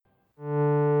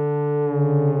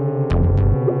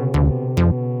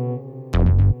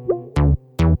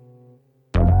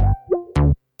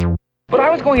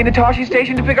was going into Toshi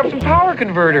Station to pick up some power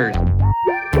converters.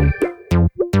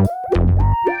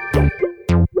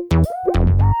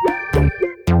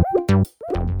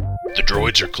 The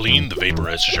droids are clean, the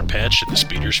vaporizers are patched, and the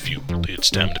speeder's fueled. It's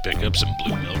time to pick up some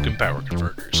blue milk and power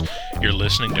converters. You're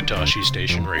listening to Toshi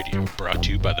Station Radio, brought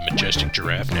to you by the Majestic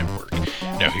Giraffe Network.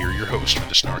 Now here are your hosts for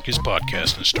the snarkiest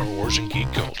podcast in Star Wars and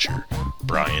geek culture,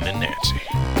 Brian and Nancy.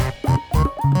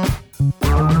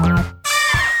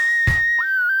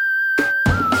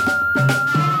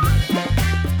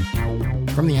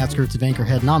 From the outskirts of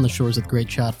Anchorhead and on the shores of the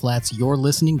Great Shot Flats, you're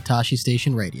listening to Toshi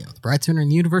Station Radio, the bright center in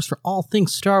the universe for all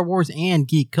things Star Wars and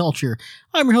geek culture.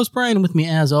 I'm your host, Brian, and with me,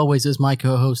 as always, is my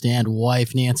co-host and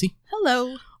wife, Nancy.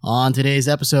 Hello. On today's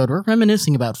episode, we're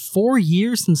reminiscing about 4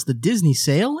 years since the Disney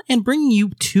sale and bringing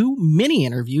you 2 mini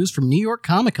interviews from New York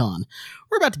Comic Con.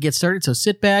 We're about to get started, so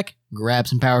sit back, grab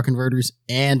some power converters,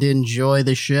 and enjoy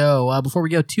the show. Before we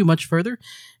go too much further,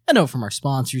 a note from our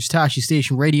sponsors. Toshi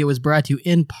Station Radio is brought to you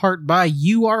in part by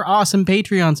you, our awesome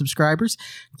Patreon subscribers.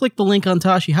 Click the link on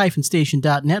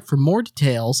Toshi-Station.net for more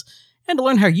details and to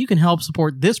learn how you can help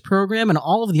support this program and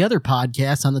all of the other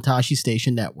podcasts on the Toshi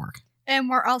Station Network.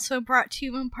 And we're also brought to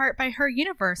you in part by Her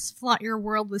Universe. Flaunt your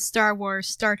world with Star Wars,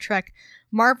 Star Trek,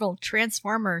 Marvel,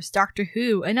 Transformers, Doctor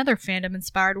Who, and other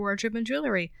fandom-inspired wardrobe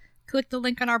jewelry. Click the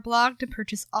link on our blog to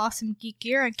purchase awesome geek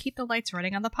gear and keep the lights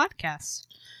running on the podcast.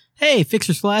 Hey,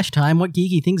 Fixers Flash time. What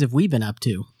geeky things have we been up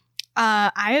to?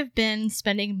 I have been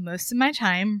spending most of my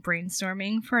time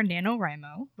brainstorming for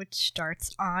NaNoWriMo, which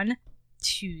starts on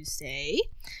Tuesday.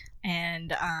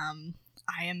 And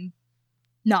I am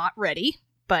not ready,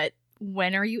 but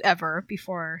when are you ever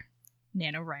before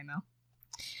NaNoWriMo?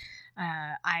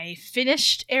 I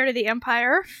finished Heir to the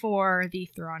Empire for the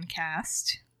Thrawn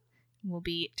cast. We'll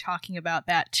be talking about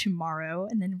that tomorrow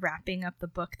and then wrapping up the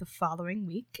book the following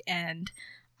week. And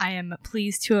I am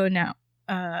pleased to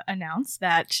announce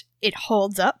that it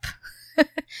holds up.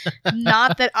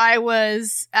 Not that I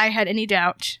had any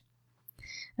doubt.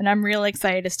 And I'm really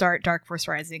excited to start Dark Force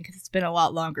Rising because it's been a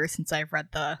lot longer since I've read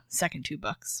the second 2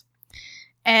 books.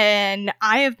 And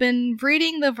I have been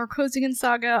reading the Vorkosigan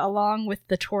Saga along with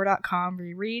the Tor.com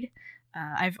reread.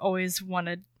 I've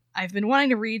been wanting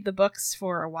to read the books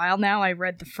for a while now. I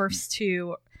read the first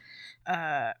 2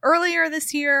 earlier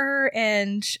this year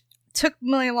and took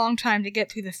me a long time to get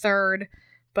through the third,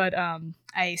 but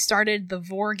I started the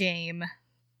Vor game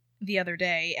the other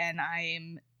day and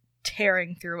I'm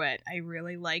tearing through it. I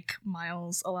really like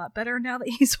Miles a lot better now that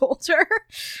he's older,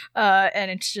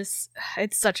 and it's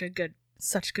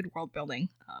such good world building.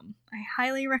 I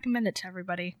highly recommend it to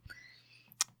everybody.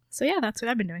 So yeah, that's what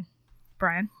I've been doing.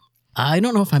 Brian? I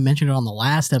don't know if I mentioned it on the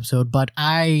last episode, but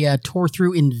I tore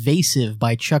through Invasive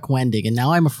by Chuck Wendig, and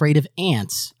now I'm afraid of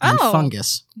ants and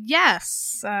fungus.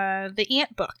 Yes, the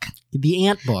ant book. The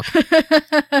ant book.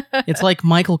 It's like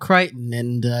Michael Crichton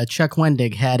and Chuck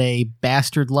Wendig had a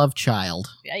bastard love child.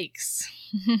 Yikes.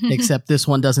 Except this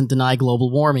one doesn't deny global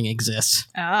warming exists.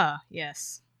 Ah,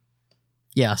 yes.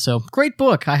 Yeah, so great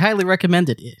book. I highly recommend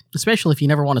it, especially if you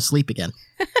never want to sleep again.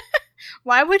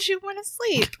 Why would you want to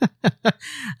sleep?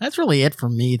 That's really it for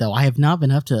me, though. I have not been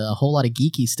up to a whole lot of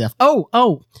geeky stuff.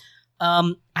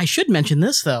 I should mention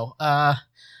this, though.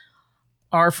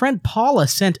 Our friend Paula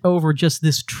sent over just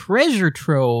this treasure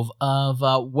trove of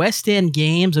West End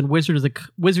Games and Wizards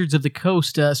of the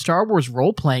Coast Star Wars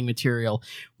role-playing material.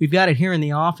 We've got it here in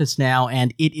the office now,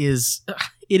 and it is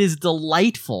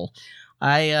delightful.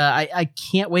 I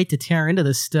can't wait to tear into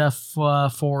this stuff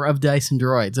for Of Dice and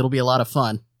Droids. It'll be a lot of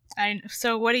fun.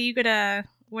 So what are you gonna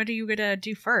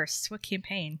do first? What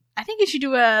campaign? I think you should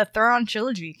do a Thrawn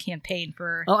trilogy campaign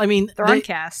for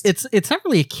Thrawncast. It's not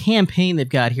really a campaign they've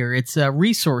got here. It's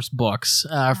resource books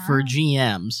for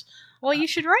GMs. Well, you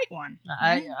should write one.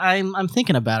 I'm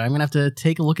thinking about it. I'm gonna have to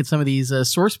take a look at some of these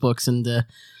source books and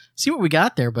see what we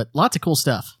got there. But lots of cool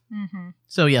stuff. Mm-hmm.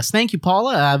 So yes, thank you,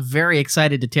 Paula. Very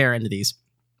excited to tear into these.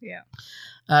 Yeah.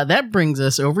 That brings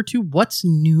us over to what's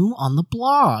new on the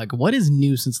blog. What is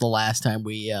new since the last time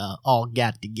we all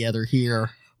got together here?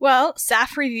 Well,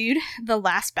 Saf reviewed The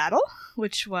Last Battle,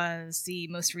 which was the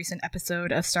most recent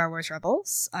episode of Star Wars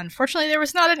Rebels. Unfortunately, there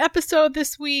was not an episode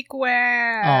this week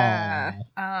where...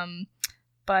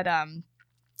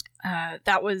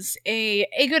 that was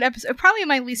a good episode. Probably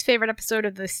my least favorite episode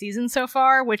of the season so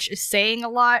far, which is saying a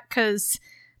lot because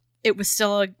it was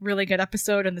still a really good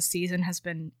episode and the season has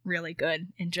been really good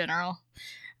in general.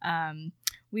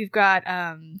 We've got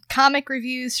comic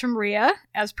reviews from Rhea,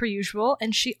 as per usual,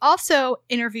 and she also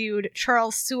interviewed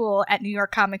Charles Soule at New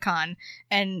York Comic Con,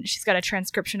 and she's got a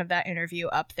transcription of that interview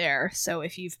up there. So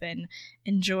if you've been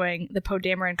enjoying the Poe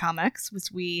Dameron comics,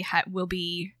 which we will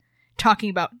be talking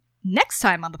about next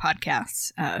time on the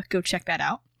podcast, go check that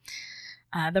out.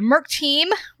 The Merc team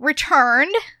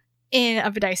returned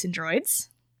of Dyson Droids.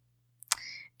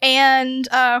 And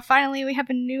finally, we have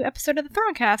a new episode of the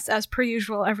Thronecast, as per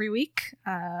usual, every week,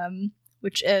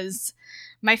 which is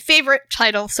my favorite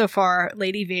title so far,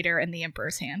 Lady Vader and the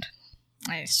Emperor's Hand.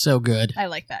 So good. I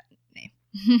like that name.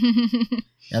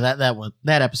 Yeah,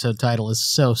 that episode title is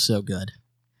so good.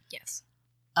 Yes.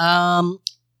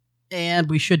 And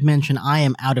we should mention I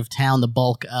am out of town the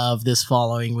bulk of this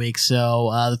following week, so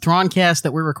the Throncast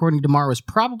that we're recording tomorrow is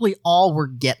probably all we're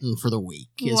getting for the week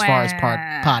as far as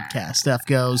podcast stuff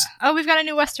goes. Oh, we've got a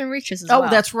new Western Reaches as well. Oh,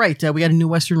 that's right. We got a new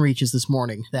Western Reaches this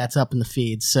morning. That's up in the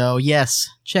feed. So yes,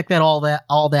 check all that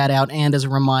out. And as a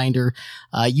reminder,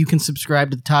 you can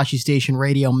subscribe to the Tashi Station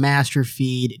Radio Master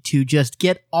Feed to just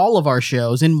get all of our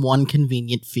shows in one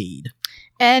convenient feed.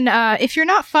 And if you're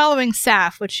not following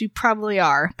Saf, which you probably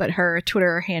are, but her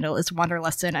Twitter handle is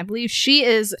Wanderlesson, I believe she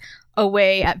is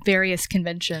away at various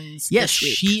conventions this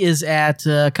week. She is at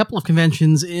a couple of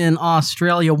conventions in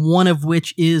Australia, one of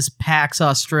which is PAX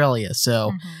Australia.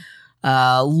 So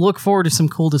look forward to some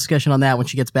cool discussion on that when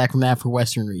she gets back from that for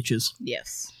Western Reaches.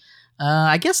 Yes.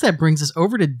 I guess that brings us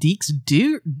over to Deek's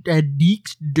Dirt.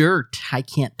 I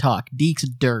can't talk. Deek's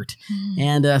Dirt.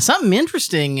 And something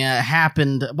interesting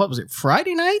happened. What was it,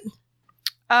 Friday night?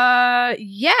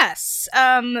 Yes.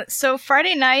 So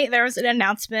Friday night, there was an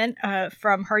announcement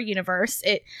from Her Universe.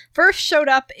 It first showed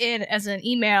up as an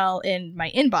email in my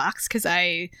inbox because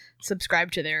I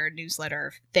subscribed to their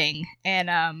newsletter thing.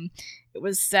 And it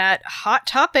was that Hot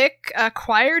Topic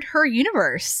acquired Her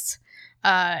Universe.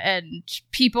 And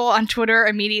people on Twitter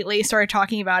immediately started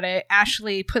talking about it.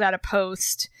 Ashley put out a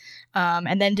post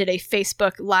and then did a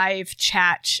Facebook live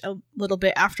chat a little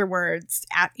bit afterwards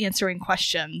answering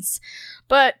questions.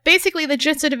 But basically the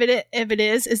gist of it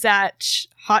is that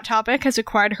Hot Topic has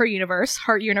acquired Her Universe.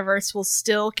 Her Universe will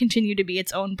still continue to be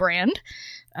its own brand.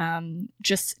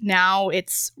 Just now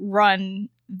it's run,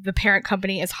 the parent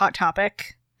company is Hot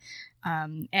Topic.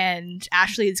 And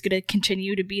Ashley is going to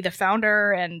continue to be the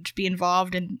founder and be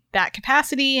involved in that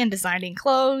capacity and designing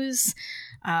clothes.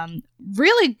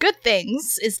 Really good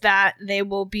things is that they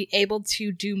will be able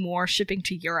to do more shipping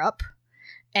to Europe,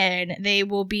 and they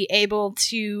will be able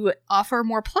to offer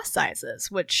more plus sizes,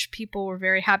 which people were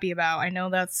very happy about. I know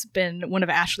that's been one of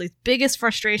Ashley's biggest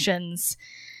frustrations,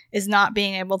 is not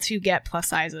being able to get plus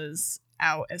sizes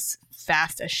out as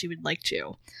fast as she would like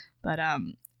to. But,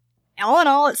 all in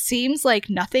all, it seems like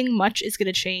nothing much is going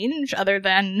to change other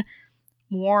than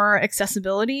more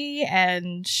accessibility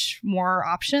and more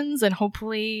options, and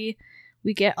hopefully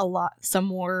we get some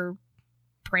more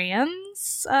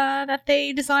brands that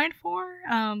they designed for.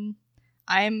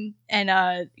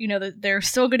 They're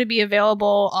still going to be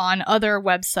available on other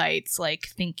websites like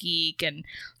ThinkGeek and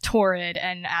Torrid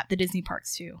and at the Disney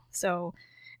parks too. So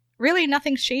really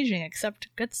nothing's changing except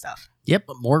good stuff. Yep,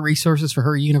 more resources for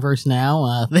Her Universe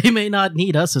now. They may not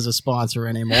need us as a sponsor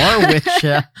anymore, which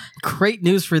great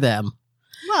news for them.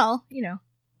 Well,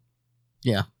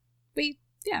 Yeah. We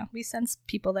send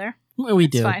people there. Well, we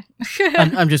it's do. Fine.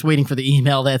 I'm just waiting for the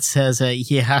email that says,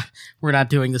 we're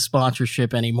not doing the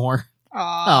sponsorship anymore.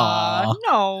 Aw,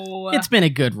 no. It's been a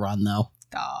good run, though.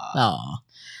 Aw.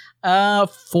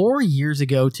 4 years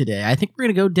ago today, I think we're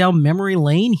going to go down memory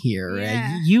lane here.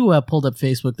 Yeah. You pulled up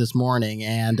Facebook this morning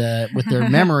and with their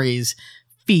memories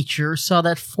feature saw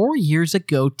that 4 years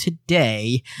ago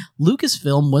today,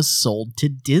 Lucasfilm was sold to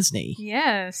Disney.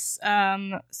 Yes.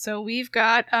 So we've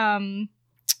got,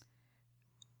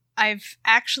 I've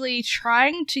actually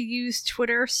trying to use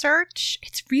Twitter search.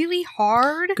 It's really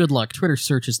hard. Good luck. Twitter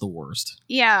search is the worst.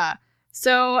 Yeah.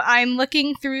 So I'm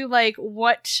looking through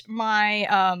what my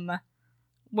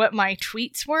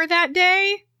tweets were that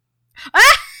day.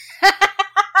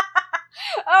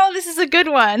 Oh, this is a good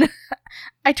one.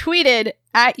 I tweeted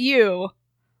at you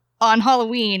on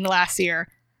Halloween last year,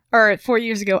 or 4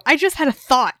 years ago. I just had a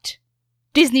thought.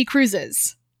 Disney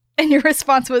Cruises. And your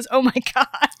response was, oh my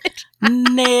god.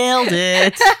 Nailed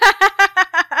it.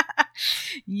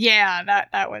 Yeah,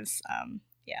 that was,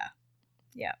 yeah.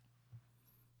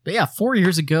 But yeah, 4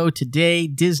 years ago today,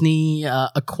 Disney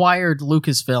acquired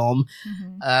Lucasfilm.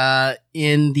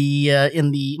 In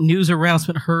the news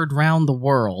announcement heard round the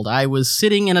world. I was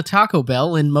sitting in a Taco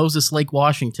Bell in Moses Lake,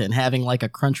 Washington, having a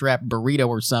Crunchwrap burrito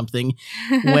or something,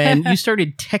 when you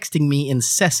started texting me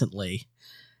incessantly,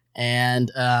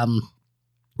 and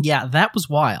yeah, that was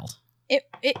wild.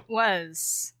 It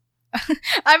was.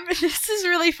 This is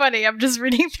really funny. I'm just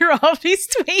reading through all these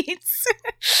tweets.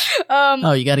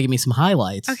 Oh, you got to give me some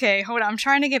highlights. Okay, hold on. I'm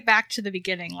trying to get back to the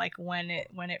beginning, when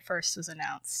it first was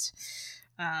announced.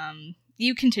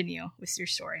 You continue with your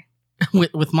story.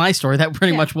 With my story, that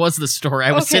pretty Yeah. much was the story.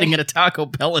 I was Okay. sitting at a Taco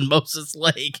Bell in Moses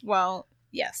Lake. Well,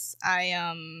 yes,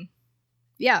 I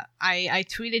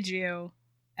tweeted you,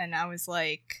 and I was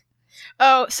like,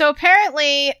 oh, so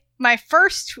apparently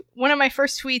one of my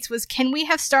first tweets was, "Can we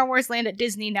have Star Wars Land at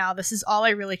Disney now? This is all I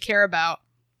really care about."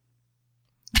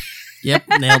 Yep,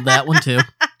 nailed that one too.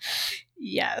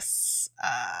 Yes,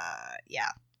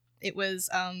 yeah, it was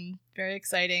very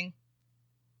exciting.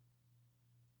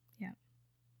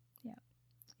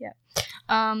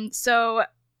 So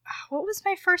what was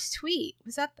my first tweet?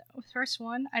 Was that the first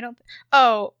one? I don't.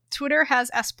 Oh, Twitter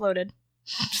has exploded.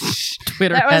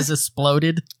 Twitter That was- has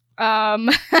exploded.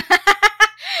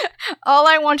 All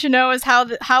I want to know is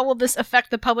how will this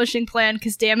affect the publishing plan?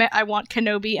 Because damn it, I want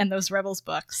Kenobi and those Rebels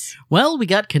books. Well, we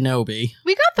got Kenobi.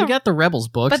 We got the Rebels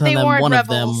books, but they and then weren't one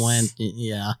Rebels. of them went.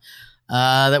 Yeah.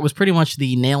 That was pretty much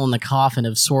the nail in the coffin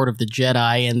of Sword of the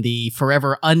Jedi and the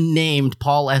forever unnamed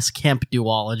Paul S. Kemp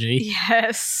duology.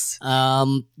 Yes.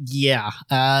 Yeah.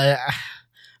 I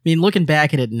mean, looking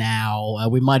back at it now,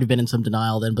 we might have been in some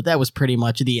denial then, but that was pretty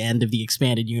much the end of the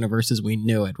expanded universe as we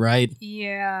knew it, right?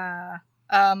 Yeah.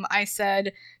 I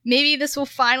said, maybe this will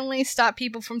finally stop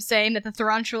people from saying that the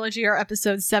Thrawn trilogy are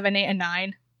episodes 7, 8, and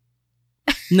 9.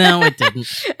 No, it didn't.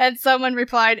 And someone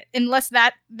replied, unless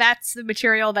that's the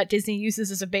material that Disney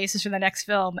uses as a basis for the next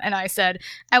film. And I said,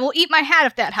 I will eat my hat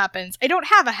if that happens. I don't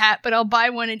have a hat, but I'll buy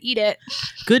one and eat it.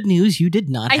 Good news, you did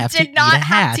not have to eat a hat. I did not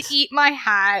have to eat my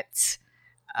hat.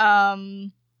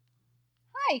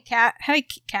 Hi, Cat. Hi,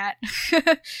 Cat.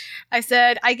 I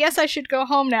said, I guess I should go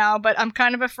home now, but I'm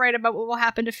kind of afraid about what will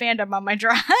happen to fandom on my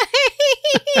drive.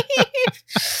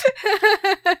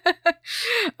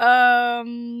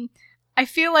 I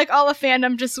feel like all of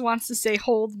fandom just wants to say,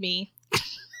 hold me.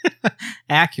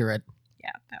 Accurate.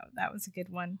 Yeah, that was a good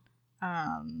one.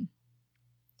 Hi.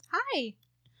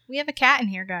 We have a cat in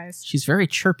here, guys. She's very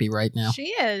chirpy right now. She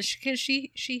is, because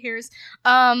she hears.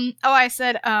 I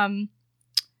said,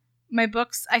 my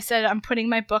books. I said I'm putting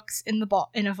my books in a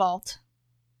vault.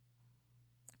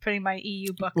 Putting my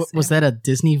EU books. Was that a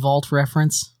Disney Vault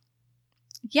reference?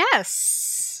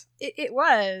 Yes, it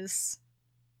was.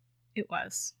 It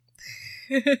was.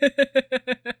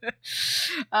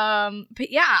 But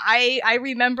yeah, I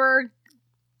remember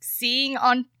seeing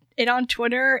it on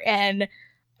Twitter and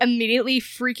immediately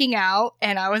freaking out,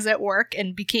 and I was at work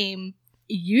and became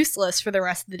useless for the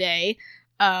rest of the day.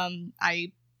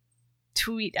 I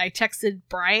texted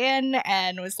Brian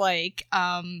and was like,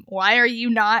 why are you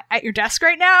not at your desk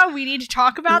right now? We need to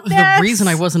talk about this. The reason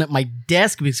I wasn't at my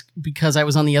desk was because I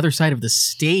was on the other side of the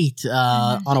state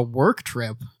on a work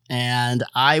trip, and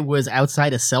I was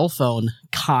outside a cell phone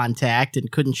contact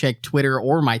and couldn't check Twitter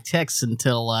or my texts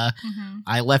until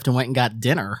I left and went and got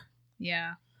dinner.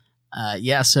 Yeah.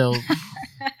 So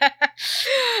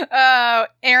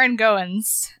Aaron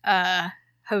Goins,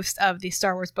 host of the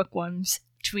Star Wars Bookworms,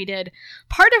 tweeted,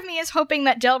 part of me is hoping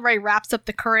that Del Rey wraps up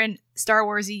the current Star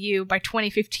Wars EU by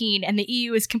 2015 and the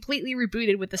EU is completely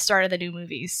rebooted with the start of the new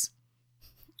movies.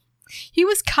 He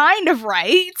was kind of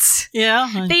right.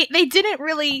 yeah. They didn't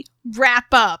really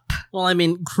wrap up. Well, I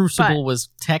mean, Crucible was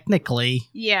technically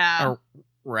Yeah. a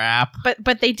wrap.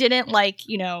 But they didn't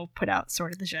put out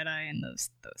Sword of the Jedi and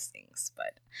those things.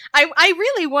 But I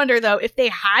really wonder though if they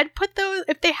had put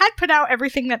out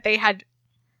everything that they had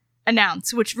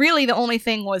announced, which really the only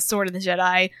thing was Sword of the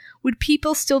Jedi, would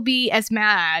people still be as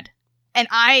mad? And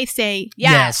I say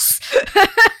yes.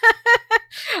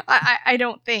 I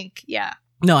don't think. Yeah.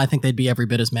 No, I think they'd be every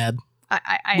bit as mad.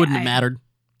 Wouldn't have mattered.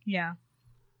 Yeah.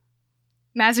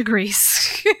 Maz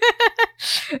agrees.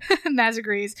 Maz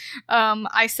agrees.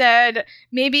 I said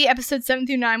maybe episode 7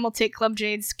 through 9 will take Club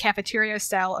Jade's cafeteria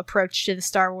style approach to the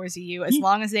Star Wars EU as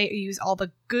long as they use all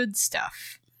the good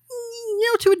stuff.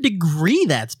 To a degree,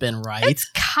 that's been right. It's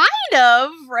kind of,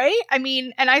 right? I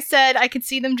mean, and I said I could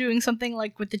see them doing something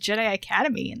like with the Jedi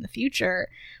Academy in the future,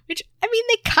 which, I mean,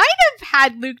 they kind of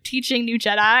had Luke teaching new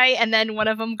Jedi and then one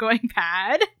of them going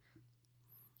bad.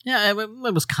 Yeah,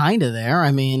 it was kind of there.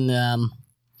 I mean,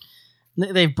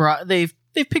 they've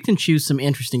picked and choose some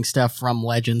interesting stuff from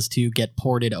Legends to get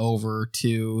ported over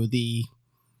to the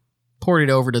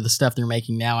stuff they're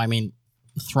making now. I mean,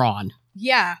 Thrawn.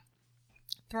 Yeah.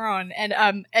 Thrawn. And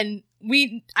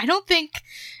I don't think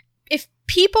if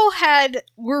people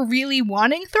were really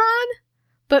wanting Thrawn,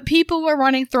 but people were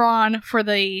wanting Thrawn for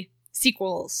the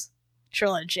sequels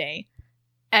trilogy.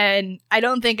 And I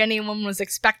don't think anyone was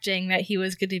expecting that he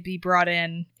was going to be brought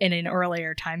in an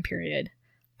earlier time period.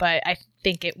 But I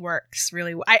think it works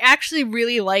really well. I actually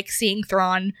really like seeing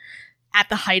Thrawn at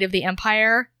the height of the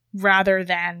Empire rather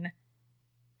than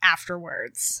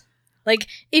afterwards. Like,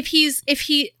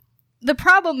 the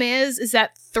problem is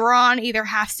that Thrawn either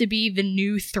has to be the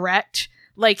new threat,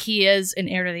 like he is in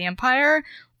Heir to the Empire,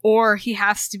 or he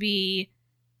has to be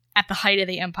at the height of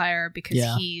the Empire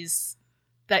because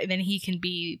then he can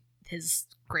be his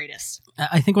greatest.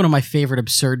 I think one of my favorite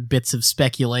absurd bits of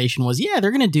speculation was,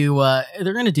 they're gonna do Heir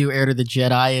to the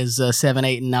Jedi as 7,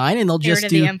 8, and 9, and they'll just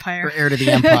do Heir to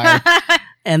the Empire,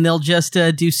 and they'll just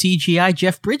do CGI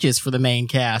Jeff Bridges for the main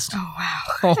cast. Oh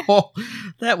wow, oh,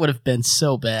 that would have been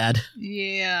so bad.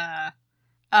 Yeah.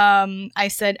 I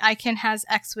said Icon has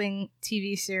X-Wing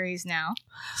TV series now.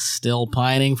 Still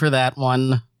pining for that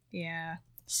one. Yeah.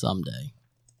 Someday.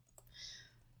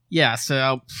 Yeah.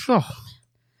 So.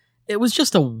 It was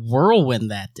just a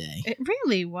whirlwind that day. It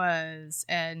really was,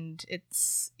 and it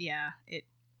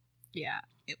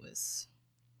was.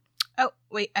 Oh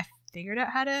wait, I figured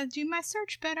out how to do my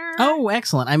search better. Oh,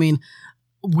 excellent! I mean,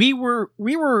 we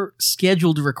were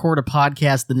scheduled to record a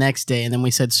podcast the next day, and then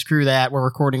we said, "Screw that, we're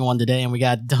recording one today," and we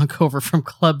got Dunk over from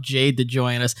Club Jade to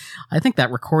join us. I think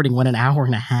that recording went an hour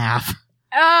and a half.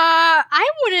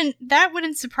 That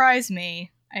wouldn't surprise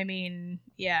me. I mean,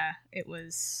 yeah, it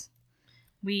was.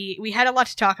 We had a lot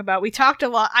to talk about. We talked a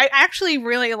lot. I actually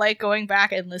really like going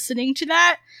back and listening to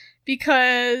that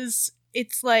because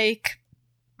it's like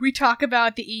we talk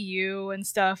about the EU and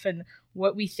stuff and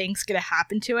what we think's going to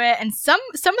happen to it. And some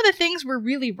of the things we're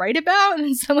really right about,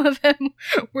 and some of them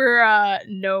we're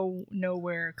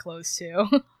nowhere close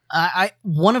to.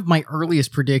 One of my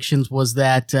earliest predictions was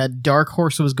that Dark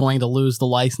Horse was going to lose the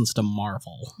license to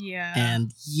Marvel. Yeah.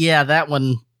 And that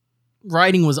one,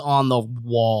 writing was on the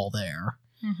wall there.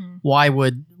 Mm-hmm. Why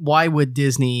would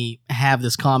Disney have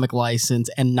this comic license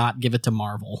and not give it to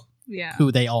Marvel? Yeah.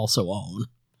 Who they also own.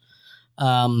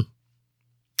 I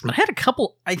had a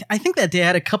couple. I think that day I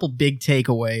had a couple big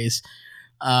takeaways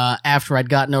after I'd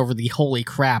gotten over the holy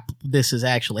crap, this is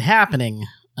actually happening.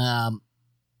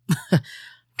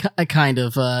 Kind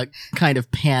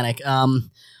of panic.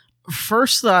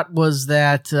 First thought was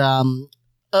that.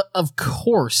 Of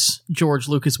course, George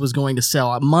Lucas was going to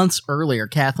sell. Months earlier,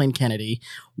 Kathleen Kennedy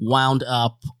wound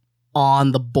up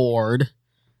on the board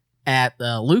at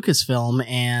Lucasfilm,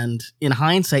 and in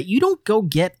hindsight, you don't go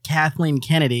get Kathleen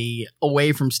Kennedy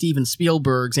away from Steven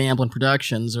Spielberg's Amblin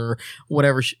Productions or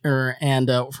whatever,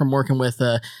 from working with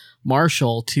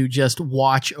Marshall to just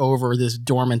watch over this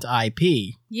dormant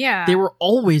IP. Yeah. They were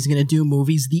always going to do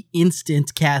movies the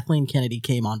instant Kathleen Kennedy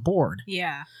came on board.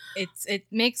 Yeah. It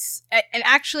makes, and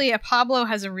actually Pablo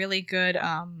has a really good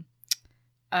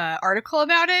article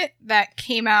about it that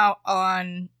came out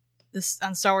on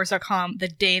StarWars.com the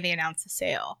day they announced the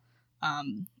sale.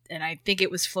 And I think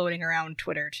it was floating around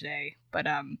Twitter today, but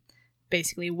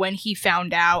basically when he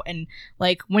found out, and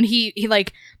like when he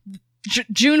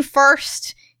June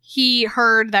 1st, he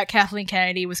heard that Kathleen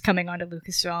Kennedy was coming onto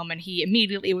Lucasfilm, and he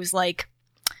immediately was like,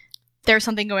 there's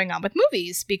something going on with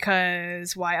movies,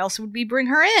 because why else would we bring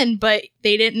her in? But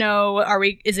they didn't know,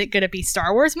 is it going to be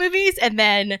Star Wars movies? And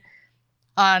then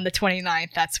on the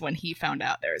 29th, that's when he found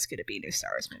out there was going to be new Star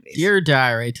Wars movies. Dear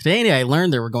Diary, today I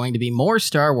learned there were going to be more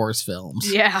Star Wars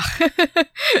films. Yeah.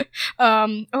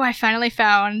 I finally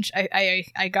found,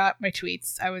 I got my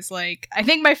tweets. I was like, I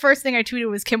think my first thing I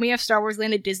tweeted was, can we have Star Wars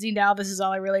Land at Disney now? This is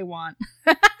all I really want.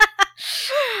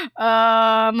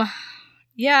 I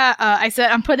said,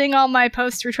 I'm putting all my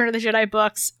post-Return of the Jedi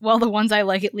books, well, the ones I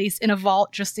like at least, in a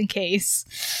vault just in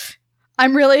case.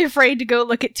 I'm really afraid to go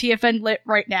look at TFN Lit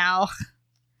right now.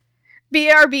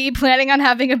 BRB planning on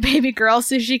having a baby girl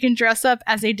so she can dress up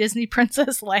as a Disney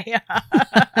Princess Leia.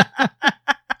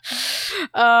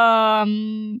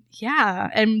 And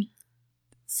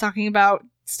talking about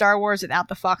Star Wars without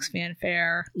the Fox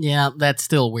fanfare. Yeah, that's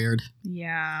still weird.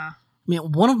 Yeah. I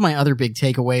mean, one of my other big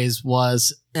takeaways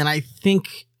was, and I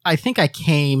think I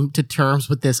came to terms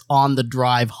with this on the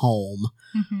drive home,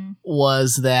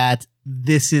 was that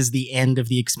this is the end of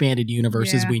the expanded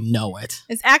universe as we know it.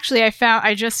 It's actually,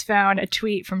 I just found a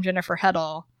tweet from Jennifer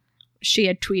Heddle. She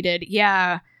had tweeted,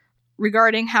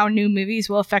 regarding how new movies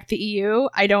will affect the EU,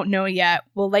 I don't know yet.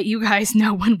 We'll let you guys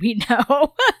know when we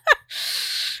know.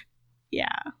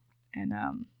 And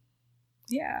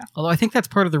although I think that's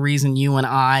part of the reason you and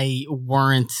I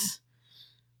weren't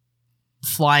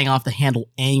flying off the handle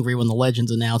angry when the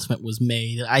Legends announcement was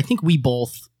made. I think we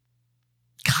both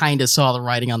kind of saw the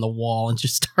writing on the wall and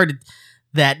just started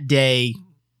that day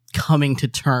coming to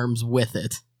terms with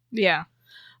it. Yeah.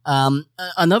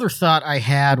 Another thought I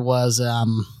had was,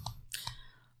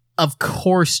 of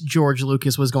course, George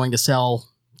Lucas was going to sell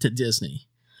to Disney.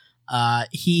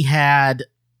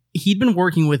 He'd been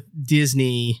working with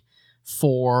Disney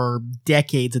for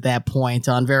decades at that point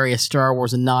on various Star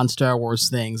Wars and non-Star Wars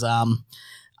things.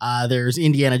 There's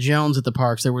Indiana Jones at the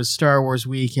parks. There was Star Wars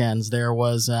weekends. There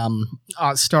was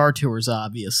Star Tours,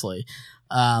 obviously.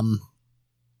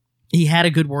 He had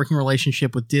a good working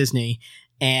relationship with Disney,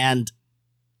 and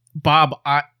Bob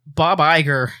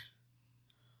Iger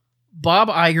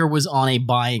was on a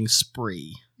buying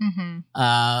spree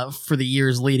for the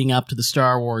years leading up to the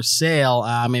Star Wars sale.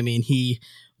 I mean, he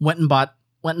went and bought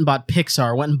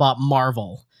Pixar, went and bought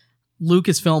Marvel.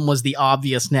 Lucasfilm was the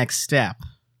obvious next step.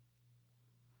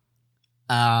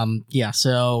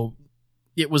 So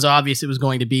it was obvious it was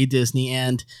going to be Disney,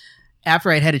 and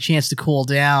after I'd had a chance to cool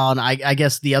down, I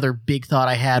guess the other big thought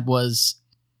I had was,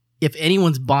 if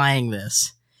anyone's buying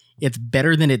this, it's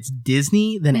better than it's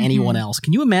Disney than anyone else.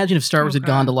 Can you imagine if Star Wars had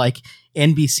gone to like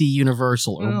NBC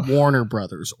Universal or Warner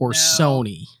Brothers or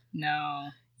Sony? No.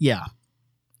 Yeah.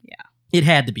 Yeah. It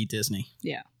had to be Disney.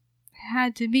 Yeah.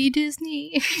 Had to be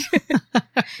Disney.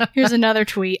 Here's another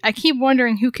tweet. I keep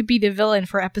wondering who could be the villain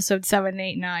for episode 7,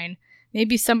 8, 9.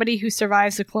 Maybe somebody who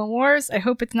survives the Clone Wars. I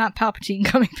hope it's not Palpatine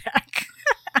coming back.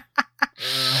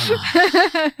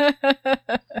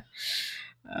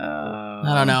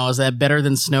 I don't know. Is that better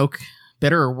than Snoke?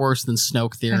 Better or worse than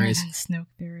Snoke theories? Better than Snoke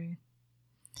theory.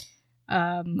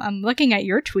 I'm looking at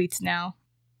your tweets now.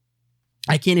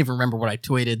 I can't even remember what I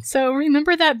tweeted. So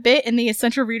remember that bit in the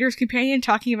Essential Reader's Companion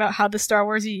talking about how the Star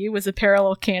Wars EU was a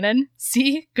parallel canon?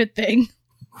 See? Good thing.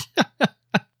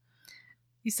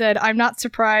 He said, I'm not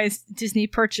surprised Disney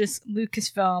purchased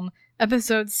Lucasfilm.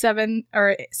 Episodes 7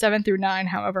 through 9,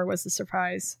 however, was the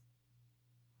surprise.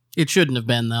 It shouldn't have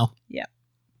been, though. Yeah.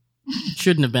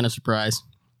 Shouldn't have been a surprise.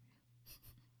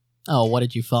 Oh, what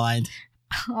did you find?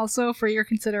 Also, for your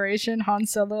consideration,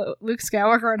 Luke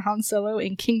Skywalker and Han Solo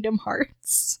in Kingdom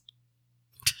Hearts.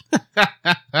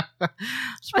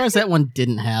 Surprised that one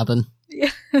didn't happen. Yeah.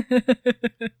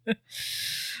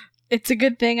 It's a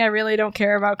good thing I really don't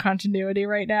care about continuity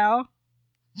right now.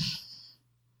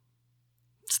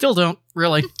 Still don't,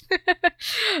 really.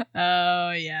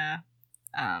 Oh, yeah.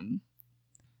 I'm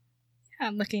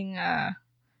looking,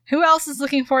 who else is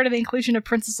looking forward to the inclusion of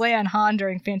Princess Leia and Han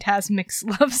during Phantasmic's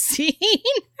love scene?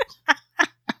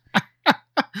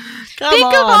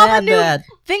 Think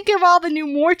of all the new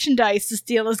merchandise this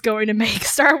deal is going to make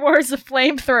Star Wars a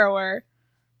flamethrower.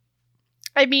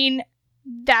 I mean,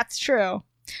 that's true.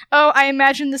 Oh, I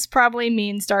imagine this probably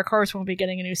means Dark Horse won't be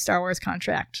getting a new Star Wars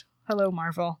contract. Hello,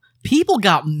 Marvel. People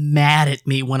got mad at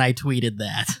me when I tweeted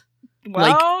that.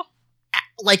 Well,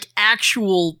 like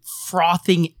actual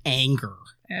frothing anger.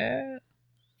 Yeah,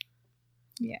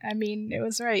 I mean, it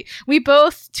was right. We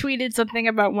both tweeted something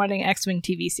about wanting X-Wing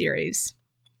TV series.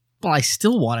 Well, I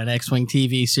still want an X-Wing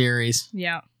TV series.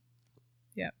 Yeah.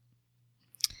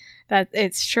 That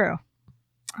it's true.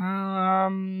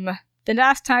 The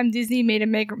last time Disney made a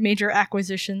major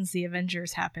acquisitions, the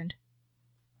Avengers happened.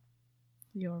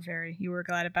 You were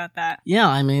glad about that. Yeah,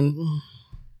 I mean,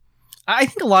 I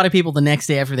think a lot of people the next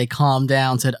day after they calmed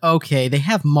down said, okay, they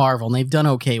have Marvel and they've done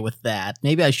okay with that.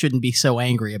 Maybe I shouldn't be so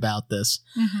angry about this.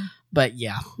 Mm-hmm. But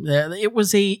yeah, it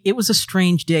was a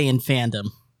strange day in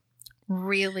fandom.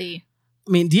 Really?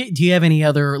 I mean, do you have any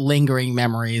other lingering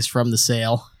memories from the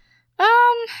sale?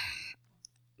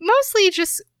 Mostly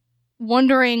just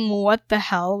wondering what the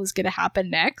hell was going to happen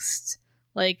next.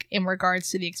 Like, in regards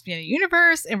to the expanded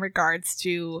universe, in regards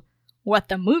to what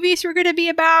the movies were going to be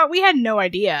about. We had no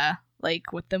idea,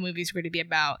 like, what the movies were going to be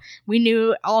about. We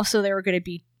knew also there were going to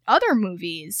be other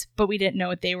movies, but we didn't know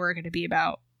what they were going to be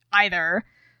about either.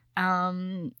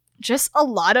 Just a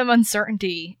lot of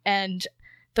uncertainty. And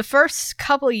the first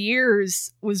couple of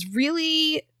years was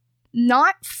really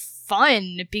not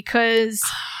fun because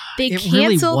they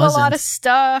canceled a lot of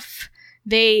stuff.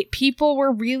 People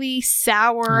were really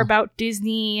sour about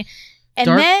Disney. And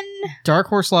then Dark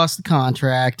Horse lost the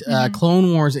contract.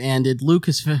 Clone Wars ended.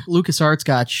 LucasArts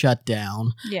got shut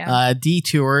down. Yeah.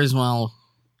 Detours, well,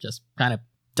 just kind of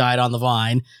died on the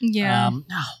vine. Yeah.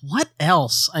 What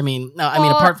else? I mean,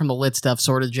 apart from the lit stuff,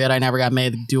 Sword of the Jedi never got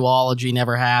made. The duology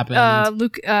never happened.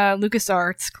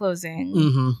 LucasArts closing.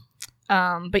 Mm-hmm.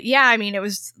 But yeah, I mean,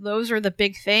 those were the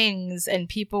big things, and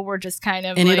people were just kind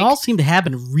of and it all seemed to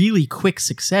happen in really quick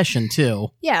succession, too.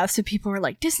 Yeah, so people were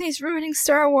like, Disney's ruining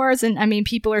Star Wars, and I mean,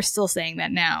 people are still saying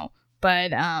that now.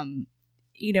 But, I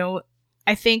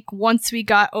think once we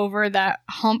got over that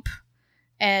hump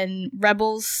and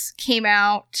Rebels came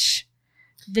out,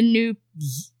 the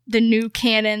new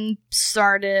canon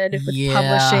started with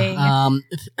publishing.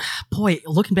 Boy,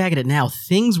 looking back at it now,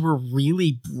 things were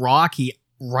really rocky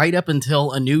right up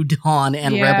until A New Dawn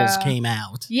and Rebels came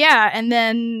out. Yeah, and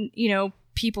then,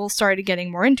 people started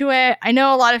getting more into it. I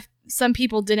know some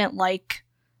people didn't like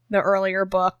the earlier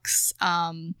books.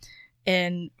 And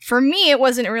for me, it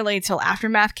wasn't really until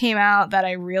Aftermath came out that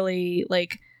I really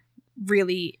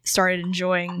started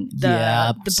enjoing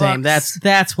the same. books.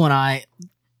 That's when I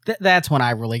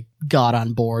really got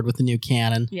on board with the new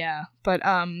canon. Yeah, but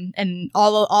and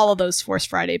all of those Force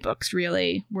Friday books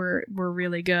really were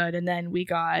really good. And then we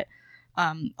got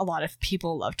a lot of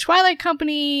people love Twilight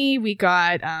Company. We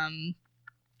got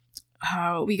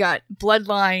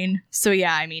Bloodline. So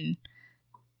yeah, I mean,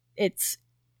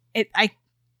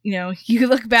 you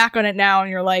look back on it now and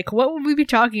you're like, what would we be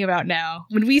talking about now?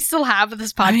 Would we still have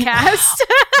this podcast?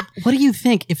 What do you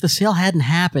think? If the sale hadn't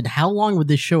happened, how long would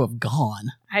this show have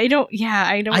gone? I don't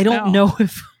know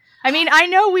if... I mean, I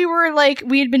know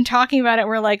we had been talking about it.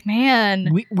 We're like, man,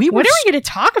 what are we going to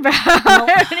talk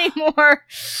about anymore?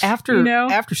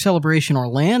 After Celebration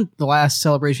Orlando, the last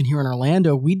Celebration here in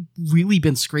Orlando, we'd really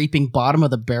been scraping bottom of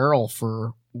the barrel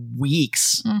for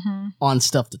weeks on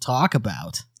stuff to talk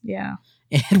about. Yeah.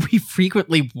 And we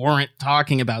frequently weren't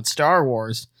talking about Star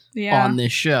Wars on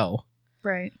this show.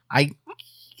 Right.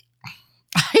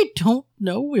 I don't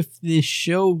know if this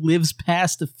show lives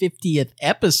past the 50th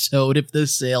episode if the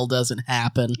sale doesn't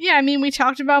happen. Yeah, I mean, we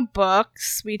talked about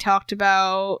books. We talked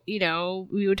about,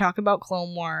 we would talk about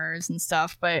Clone Wars and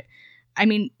stuff. But, I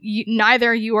mean,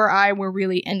 neither you or I were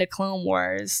really into Clone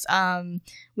Wars.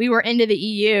 We were into the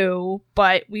EU,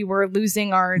 but we were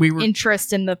losing our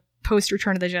interest in the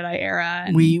post-Return of the Jedi era.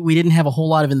 And we didn't have a whole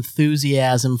lot of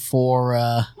enthusiasm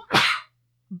for...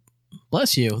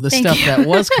 bless you, the stuff that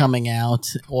was coming out,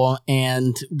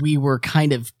 and we were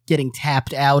kind of getting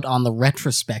tapped out on the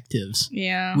retrospectives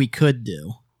we could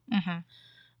do. Mm-hmm.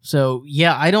 So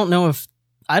yeah, I don't know if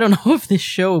this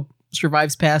show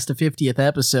survives past the 50th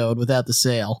episode without the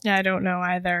sale. Yeah, I don't know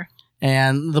either.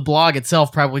 And the blog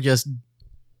itself probably just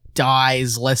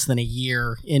dies less than a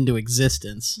year into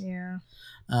existence. Yeah.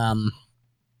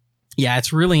 Yeah,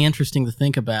 it's really interesting to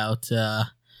think about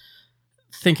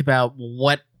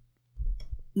what.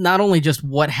 Not only just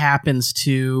what happens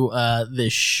to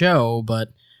this show,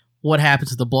 but what happens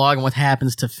to the blog and what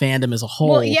happens to fandom as a whole.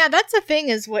 Well, yeah, that's the thing,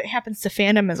 is what happens to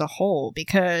fandom as a whole,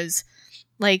 because,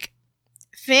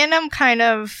 fandom kind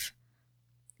of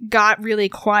got really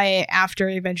quiet after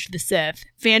Revenge of the Sith.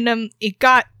 Fandom,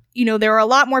 there were a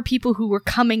lot more people who were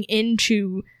coming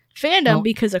into fandom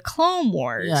because of Clone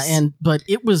Wars. Yeah, but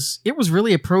it was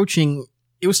really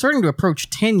starting to approach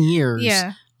 10 years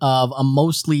of a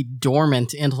mostly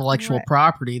dormant intellectual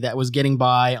property that was getting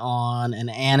by on an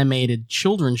animated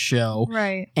children's show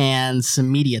and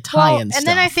some media tie-in stuff. And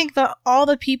then I think all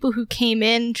the people who came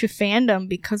into fandom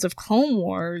because of Clone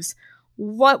Wars,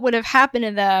 what would have happened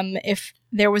to them if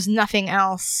there was nothing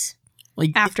else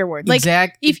afterward?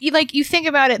 If you think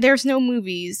about it, there's no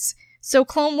movies, so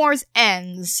Clone Wars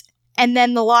ends, and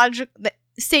then the logic,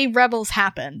 say Rebels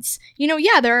happens.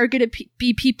 There are going to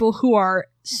be people who are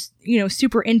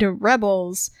super into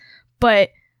Rebels, but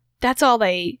that's all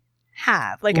they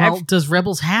have. Does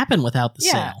Rebels happen without the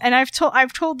sale? And I've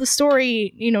told the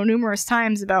story, numerous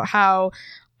times about how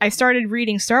I started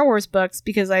reading Star Wars books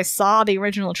because I saw the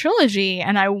original trilogy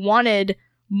and I wanted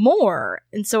more,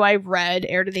 and so I read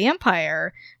Heir to the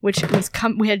Empire, which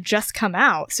had just come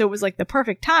out, so it was the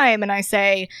perfect time. And I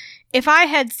say, if I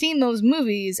had seen those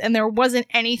movies and there wasn't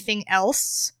anything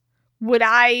else, would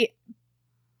I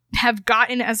have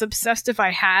gotten as obsessed if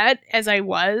I had as I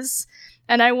was?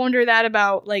 And I wonder that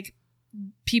about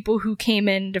people who came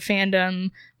into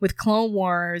fandom with Clone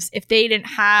Wars, if they didn't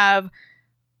have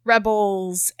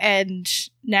Rebels and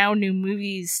now new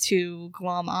movies to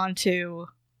glom onto,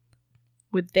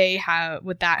 would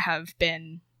that have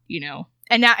been,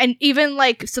 and now, and even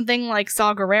something like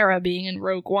Saw Gerrera being in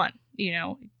Rogue One,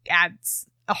 adds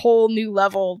a whole new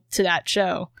level to that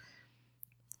show.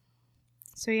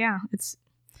 So yeah,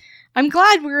 I'm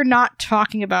glad we're not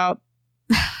talking about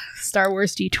Star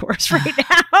Wars detours right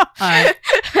now. I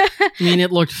mean,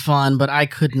 it looked fun, but I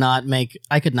could not make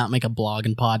a blog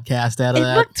and podcast out of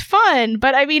that. It looked fun,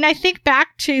 but I mean, I think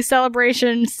back to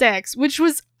Celebration 6, which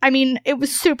was, it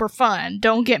was super fun.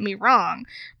 Don't get me wrong,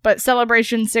 but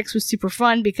Celebration 6 was super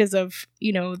fun because of,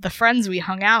 the friends we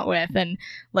hung out with and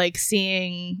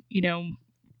seeing,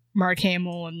 Mark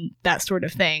Hamill and that sort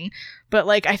of thing. But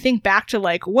I think back to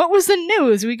what was the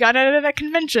news we got out of that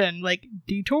convention?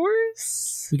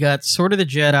 Detours? We got Sword of the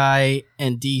Jedi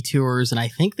and detours, and I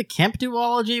think the Kemp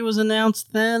duology was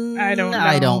announced then. I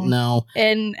don't know.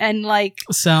 And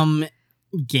some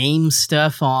game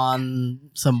stuff on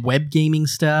some web gaming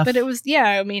stuff. But it was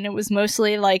it was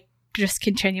mostly just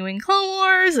continuing Clone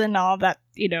Wars and all that,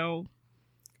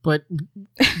 But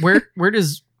where do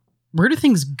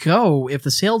things go if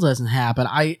the sale doesn't happen?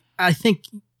 I think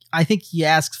he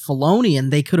asked Filoni,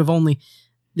 and they could have only.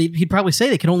 He'd probably say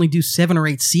they could only do 7 or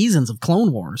 8 seasons of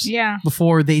Clone Wars. Yeah.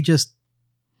 Before they just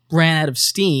ran out of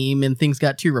steam and things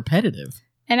got too repetitive.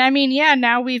 And I mean, yeah,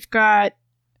 now we've got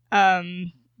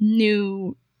we've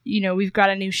got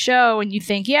a new show, and you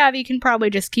think, yeah, they can probably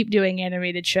just keep doing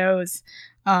animated shows,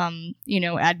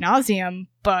 ad nauseum,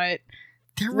 but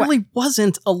there really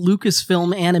wasn't a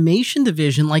Lucasfilm animation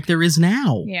division like there is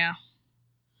now. Yeah.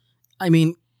 I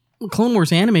mean, Clone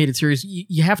Wars animated series,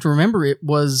 you have to remember it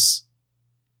was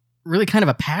really kind of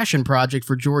a passion project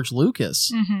for George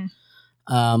Lucas.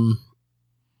 Mm-hmm.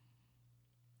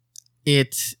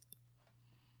 It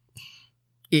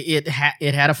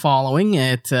had a following.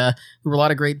 There were a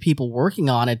lot of great people working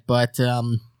on it, but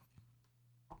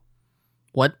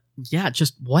what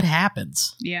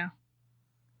happens? Yeah.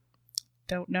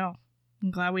 Don't know. I'm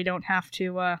glad we don't have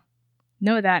to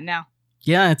know that now.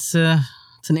 Yeah, it's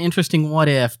an interesting what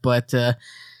if, but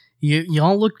you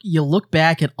look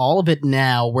back at all of it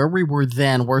now, where we were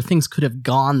then, where things could have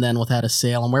gone then without a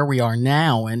sale, and where we are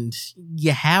now, and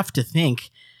you have to think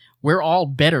we're all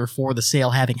better for the sale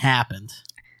having happened.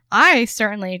 I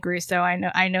certainly agree. So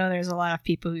I know there's a lot of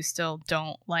people who still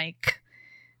don't like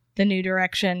the new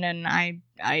direction, and I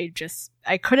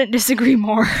couldn't disagree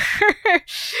more.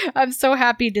 I'm so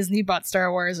happy Disney bought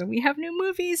Star Wars, and we have new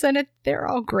movies, and they're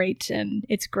all great, and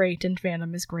it's great, and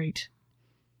fandom is great.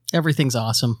 Everything's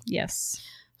awesome. Yes.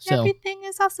 So, everything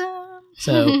is awesome.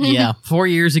 So, yeah, 4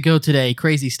 years ago today,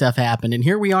 crazy stuff happened, and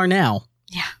here we are now.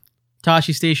 Yeah.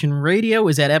 Tosche Station Radio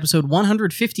is at episode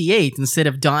 158 instead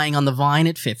of dying on the vine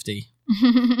at 50.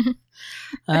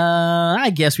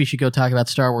 I guess we should go talk about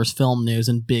Star Wars film news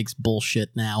and Big's bullshit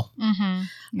now. Mm-hmm.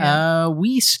 Yeah.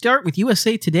 We start with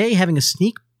USA Today having a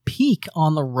sneak peek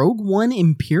on the Rogue One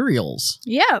Imperials.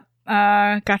 Yeah.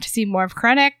 Got to see more of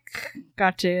Krennic.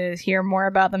 Got to hear more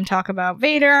about them talk about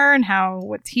Vader and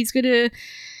what he's going to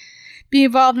be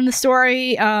involved in the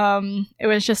story. It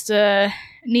was just a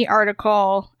neat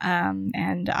article,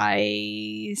 and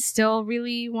I still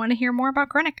really want to hear more about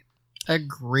Krennic.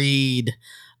 Agreed.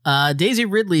 Daisy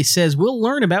Ridley says we'll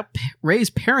learn about Rey's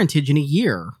parentage in a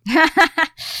year.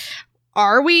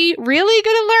 Are we really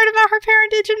going to learn about her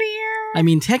parentage in a year? I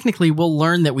mean, technically, we'll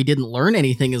learn that we didn't learn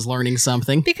anything is learning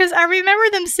something. Because I remember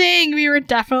them saying we were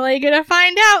definitely going to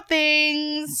find out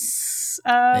things.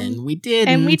 And we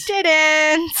didn't. And we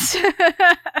didn't.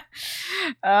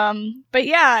 But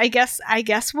yeah, I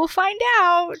guess we'll find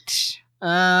out.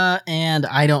 And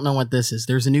I don't know what this is.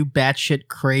 There's a new batshit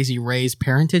crazy Rey's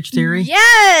parentage theory?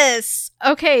 Yes!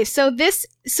 Okay, so this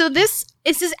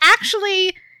is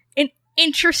actually an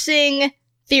interesting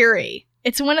theory.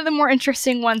 It's one of the more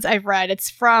interesting ones I've read. It's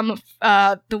from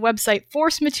the website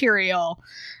Force Material.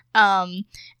 And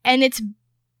it's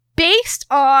based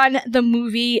on the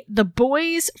movie The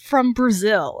Boys from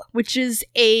Brazil, which is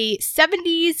a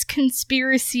 70s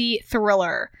conspiracy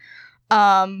thriller.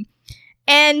 And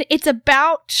it's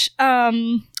about,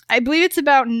 I believe it's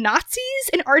about Nazis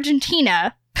in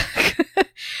Argentina.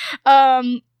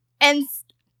 And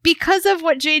because of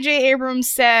what J.J.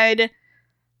 Abrams said,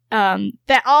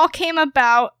 they all came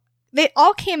out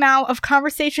of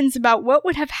conversations about what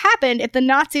would have happened if the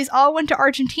Nazis all went to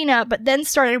Argentina, but then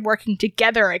started working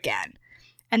together again.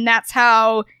 And that's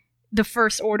how the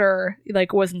First Order,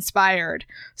 was inspired.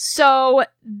 So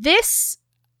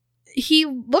he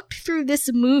looked through this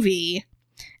movie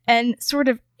and sort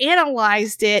of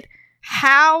analyzed it,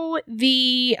 how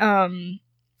the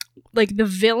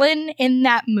villain in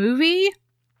that movie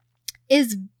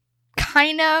is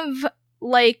kind of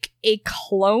like a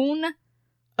clone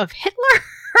of Hitler.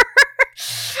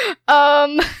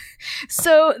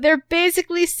 So they're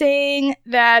basically saying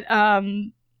that,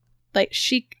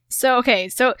 so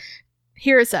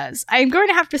here it says, I am going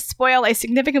to have to spoil a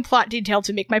significant plot detail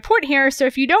to make my point here, so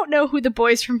if you don't know who the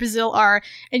Boys from Brazil are,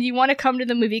 and you want to come to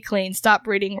the movie clean, stop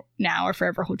reading now or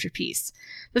forever hold your peace.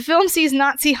 The film sees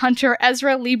Nazi hunter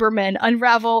Ezra Lieberman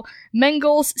unravel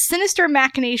Mengel's sinister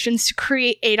machinations to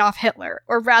create Adolf Hitler,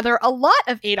 or rather, a lot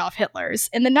of Adolf Hitlers.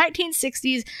 In the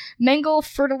 1960s, Mengele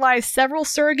fertilized several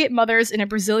surrogate mothers in a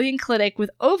Brazilian clinic, with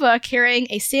ova carrying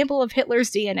a sample of Hitler's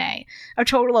DNA. A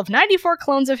total of 94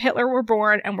 clones of Hitler were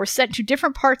born and were sent to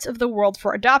different parts of the world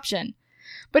for adoption.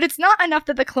 But it's not enough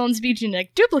that the clones be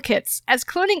genetic duplicates. As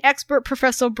cloning expert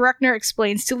Professor Bruckner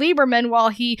explains to Lieberman while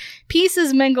he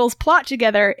pieces Mengele's plot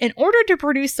together, in order to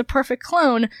produce the perfect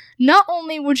clone, not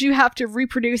only would you have to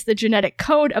reproduce the genetic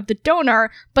code of the donor,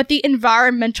 but the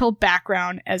environmental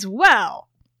background as well.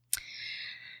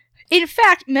 In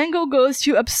fact, Mengele goes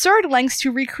to absurd lengths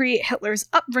to recreate Hitler's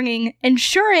upbringing,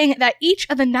 ensuring that each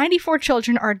of the 94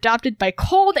 children are adopted by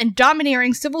cold and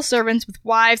domineering civil servants with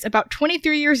wives about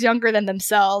 23 years younger than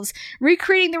themselves,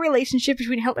 recreating the relationship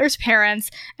between Hitler's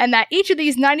parents, and that each of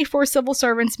these 94 civil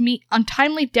servants meet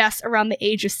untimely deaths around the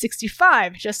age of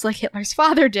 65, just like Hitler's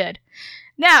father did.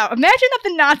 Now, imagine that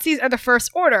the Nazis are the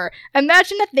First Order.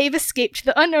 Imagine that they've escaped to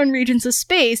the unknown regions of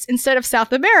space instead of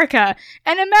South America.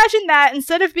 And imagine that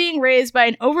instead of being raised by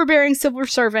an overbearing civil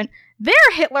servant, their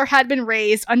Hitler had been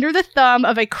raised under the thumb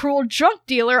of a cruel drunk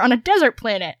dealer on a desert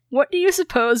planet. What do you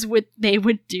suppose they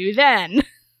would do then?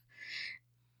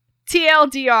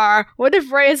 TLDR, what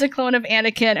if Rey is a clone of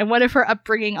Anakin, and what if her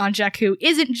upbringing on Jakku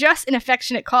isn't just an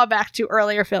affectionate callback to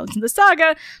earlier films in the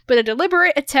saga, but a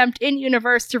deliberate attempt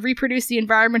in-universe to reproduce the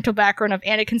environmental background of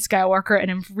Anakin Skywalker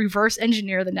and reverse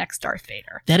engineer the next Darth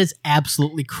Vader? That is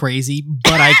absolutely crazy,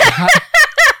 but I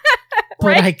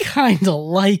kind of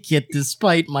like it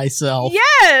despite myself.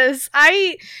 Yes!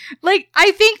 I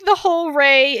think the whole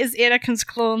Rey is Anakin's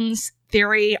clones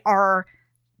theory are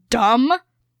dumb.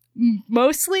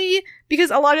 Mostly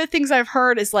because a lot of the things I've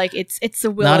heard is like it's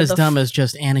the will not of as dumb as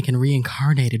just Anakin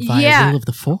reincarnated via Yeah. will of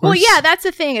the Force. Well, yeah, that's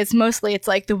the thing. It's mostly it's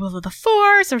like the will of the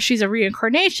Force, or she's a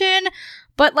reincarnation.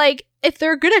 But like, if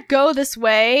they're gonna go this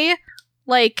way,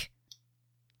 like,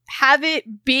 have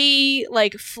it be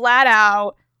like flat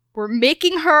out, we're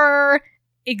making her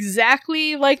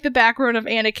exactly like the background of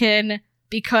Anakin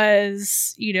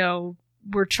because, you know,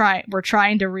 we're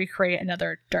trying to recreate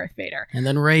another Darth Vader. And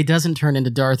then Rey doesn't turn into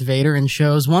Darth Vader and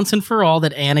shows once and for all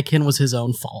that Anakin was his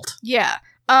own fault. Yeah.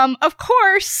 Of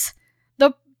course,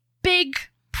 the big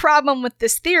problem with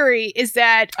this theory is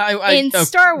that in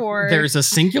Star Wars, there's a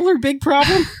singular big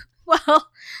problem? well,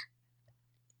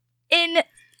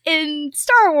 in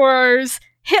Star Wars,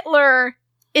 Hitler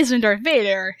isn't Darth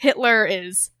Vader. Hitler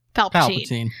is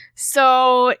Palpatine.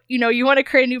 So, you know, you want to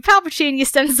create a new Palpatine, you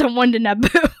send someone to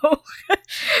Naboo.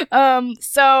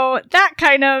 So that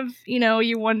kind of, you know,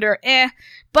 you wonder,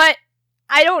 But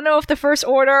I don't know if the First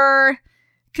Order,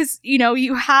 because, you know,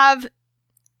 you have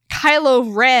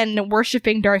Kylo Ren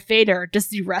worshipping Darth Vader. Does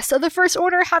the rest of the First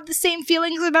Order have the same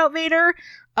feelings about Vader?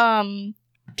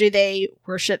 Do they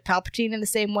worship Palpatine in the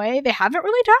same way? They haven't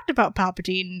really talked about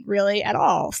Palpatine really at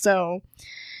all. So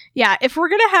yeah, if we're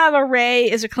gonna have a Rey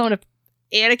as a clone of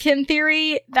Anakin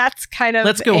theory, that's kind of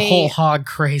let's go whole hog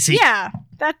crazy. Yeah,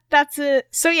 that's it.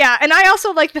 So yeah, and I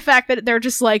also like the fact that they're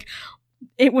just like,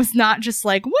 it was not just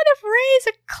like, what if Rey's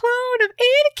a clone of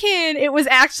Anakin? It was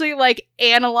actually like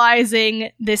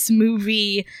analyzing this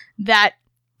movie that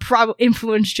probably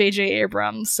influenced J.J.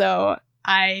 Abrams. So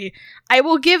I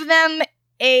will give them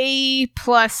A+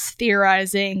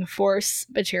 theorizing Force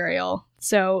material.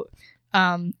 So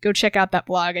go check out that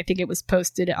blog. I think it was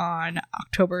posted on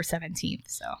October 17th.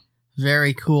 So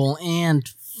very cool. And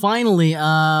finally,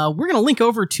 we're going to link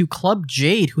over to Club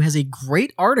Jade, who has a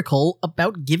great article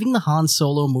about giving the Han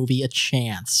Solo movie a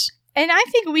chance. And I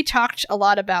think we talked a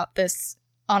lot about this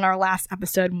on our last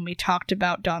episode when we talked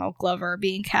about Donald Glover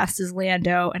being cast as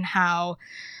Lando and how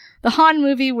the Han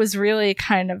movie was really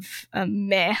kind of a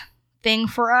meh thing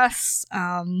for us.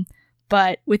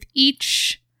 But with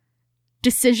each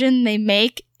decision they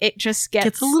make, it just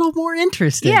gets a little more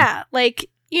interesting. Yeah, like,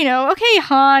 you know, okay,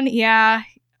 Han, yeah,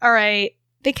 all right,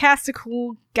 they cast a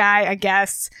cool guy, I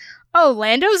guess. Oh,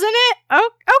 Lando's in it? Oh,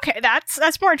 okay,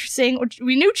 that's more interesting.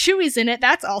 We knew Chewie's in it.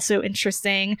 That's also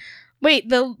interesting. Wait,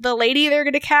 the lady they're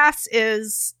gonna cast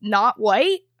is not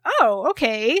white? Oh,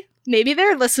 okay. Maybe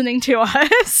they're listening to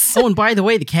us. Oh, and by the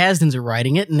way, the Kasdans are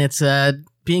writing it, and it's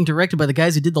being directed by the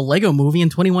guys who did the Lego movie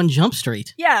and 21 Jump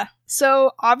Street. Yeah,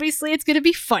 so obviously it's gonna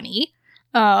be funny.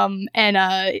 And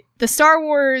the Star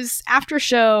Wars after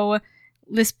show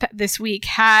this week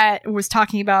was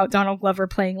talking about Donald Glover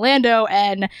playing Lando,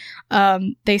 and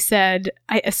they said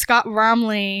Scott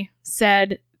Romley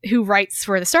said, who writes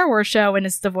for the Star Wars show and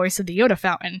is the voice of the Yoda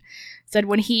fountain, said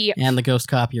when he and the Ghost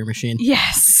copier machine.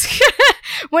 Yes,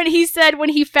 when he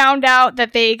found out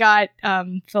that they got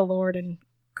Phil Lord and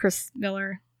Chris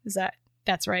Miller,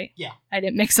 that's right? Yeah, I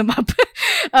didn't mix them up.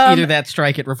 Either that,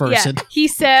 strike it, reverse it. He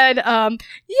said,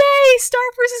 "Yay, Star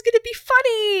Wars is going to be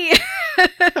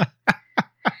funny."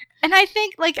 And I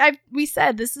think, like we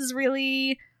said, this is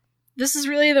really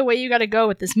the way you got to go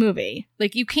with this movie.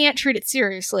 Like, you can't treat it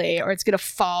seriously, or it's going to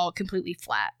fall completely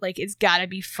flat. Like, it's got to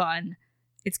be fun.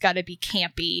 It's got to be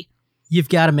campy. You've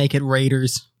got to make it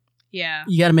Raiders. Yeah.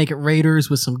 You got to make it Raiders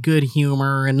with some good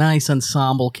humor, a nice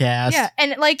ensemble cast. Yeah,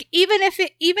 and like even if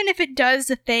it does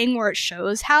the thing where it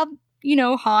shows how, you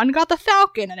know, Han got the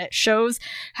Falcon, and it shows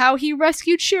how he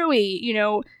rescued Chewie, you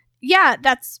know, yeah,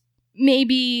 that's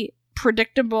maybe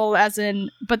predictable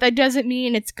but that doesn't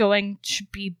mean it's going to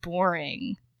be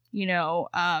boring, you know.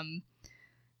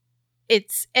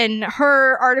 And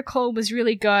her article was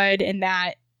really good in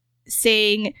that,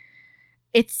 saying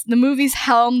the movie's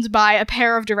helmed by a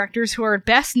pair of directors who are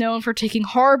best known for taking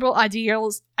horrible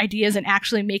ideas and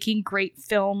actually making great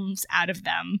films out of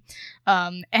them.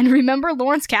 And remember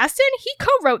Lawrence Kasdan? He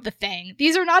co-wrote The Thing.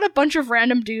 These are not a bunch of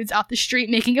random dudes off the street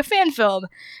making a fan film.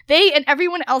 They and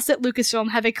everyone else at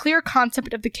Lucasfilm have a clear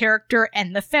concept of the character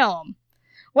and the film.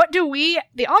 What do we,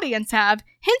 the audience, have?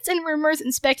 Hints and rumors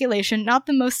and speculation, not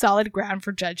the most solid ground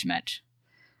for judgment.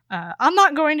 I'm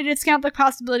not going to discount the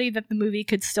possibility that the movie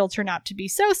could still turn out to be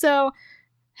so-so.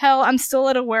 Hell, I'm still a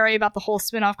little wary about the whole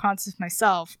spin-off concept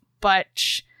myself,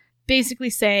 but basically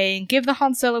saying, give the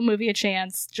Han Solo movie a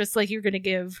chance, just like you're going to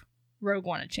give Rogue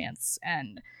One a chance.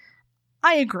 And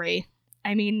I agree.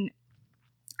 I mean,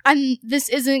 this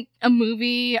isn't a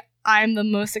movie I'm the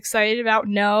most excited about,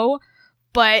 no,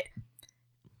 but,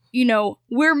 you know,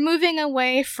 we're moving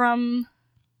away from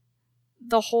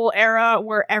the whole era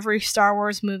where every Star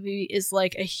Wars movie is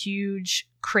like a huge,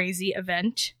 crazy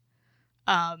event.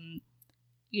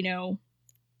 You know,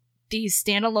 these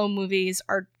standalone movies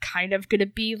are kind of going to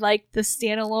be like the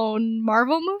standalone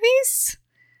Marvel movies,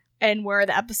 and where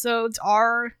the episodes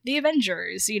are the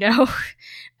Avengers, you know?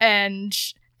 And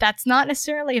that's not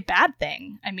necessarily a bad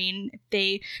thing. I mean,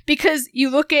 because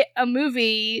you look at a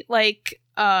movie like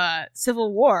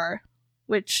Civil War,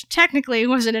 which technically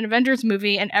was an Avengers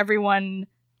movie and everyone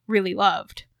really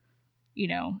loved, you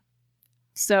know.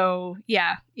 So,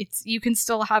 yeah, you can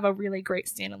still have a really great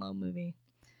standalone movie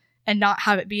and not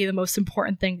have it be the most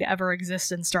important thing to ever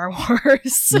exist in Star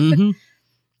Wars. Mm-hmm.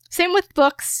 Same with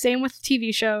books, same with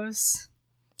TV shows.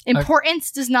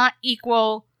 Importance does not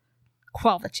equal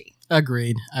quality.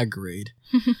 Agreed.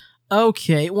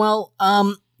 Okay, well,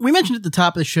 we mentioned at the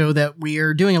top of the show that we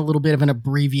are doing a little bit of an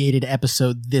abbreviated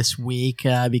episode this week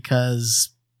because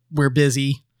we're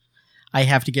busy. I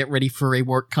have to get ready for a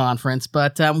work conference,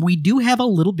 but we do have a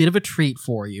little bit of a treat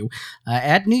for you.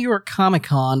 At New York Comic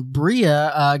Con,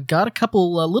 Bria got a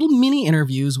couple little mini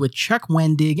interviews with Chuck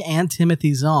Wendig and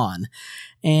Timothy Zahn.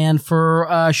 And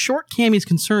for short Cammy's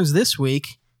concerns this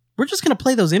week, we're just going to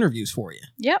play those interviews for you.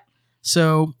 Yep.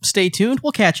 So stay tuned.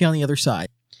 We'll catch you on the other side.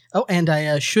 Oh, and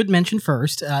I should mention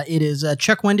first, it is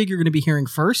Chuck Wendig you're going to be hearing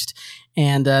first,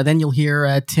 and then you'll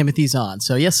hear Timothy Zahn.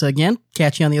 So yes, again,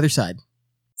 catch you on the other side.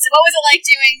 So what was it like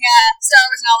doing Star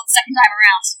Wars novel the second time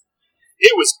around?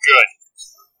 It was good.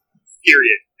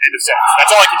 Period. End of sentence.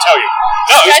 That's all I can tell you.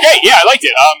 No, it was great. Yeah, I liked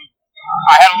it.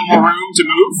 I had a little more room to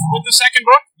move with the second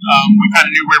book. We kind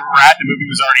of knew where we were at. The movie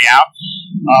was already out,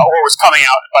 or was coming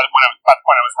out by the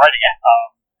point I was writing it.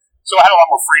 So I had a lot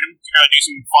more freedom to kind of do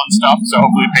some fun stuff, so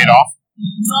hopefully it paid off.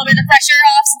 It's a little bit of pressure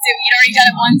off since you'd already done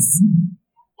it once.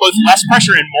 Well, it's less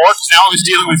pressure and more, because now I was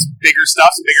dealing with bigger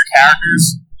stuff, some bigger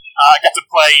characters. I got to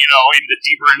play, in the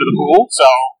deeper end of the pool, so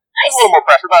it was a little more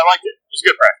pressure, but I liked it. It was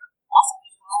good pressure. Awesome.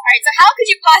 Alright, so how could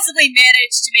you possibly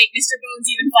manage to make Mr. Bones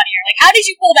even funnier? Like, how did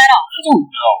you pull that off? I don't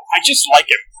know. I just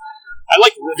like him. I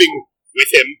like living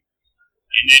with him,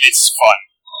 and then it's fun.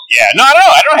 Yeah, no, I don't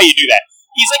know. I don't know how you do that.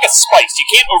 He's like a spice. You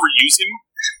can't overuse him.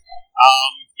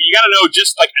 But you gotta know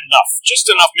just enough. Just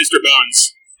enough Mr.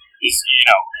 Bones is,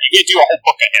 you can't do a whole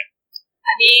book of him.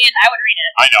 I mean, I would read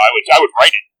it. I know, I would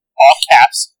write it. All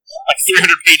caps. Like 300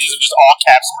 pages of just all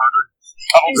caps murdered.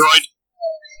 Cuddle droid.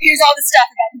 Here's all the stuff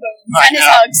about the Bones and his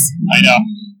hugs. I know.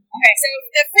 Okay, so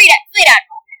the Fleet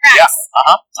Admiral, Rax. Yeah,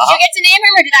 Did you get to name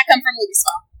him, or did that come from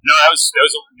Lucasfilm? No, that was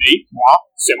me.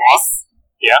 Simoa.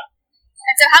 Yeah.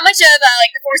 And so how much of,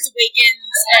 The Force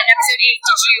Awakens and Episode 8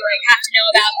 did you, have to know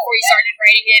about before you started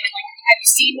writing it? And, have you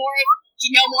seen more of, do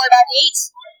you know more about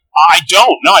 8? I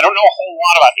don't. No, I don't know a whole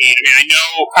lot about 8. I mean, I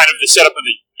know kind of the setup of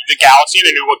the galaxy, and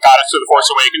I knew what got us to The Force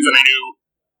Awakens, and I knew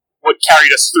what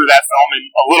carried us through that film, and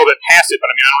a little bit past it, but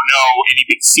I mean, I don't know any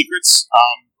big secrets.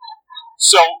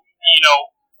 So,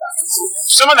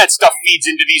 some of that stuff feeds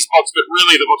into these books, but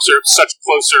really the books are such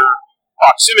closer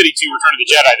proximity to Return of the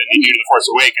Jedi than they do to The Force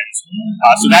Awakens.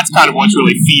 So that's kind of what's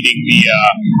really feeding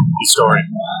the story.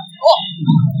 Cool.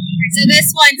 Right, so this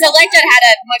one, Lego had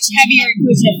a much heavier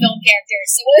inclusion of film characters.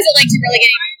 So what was it like to really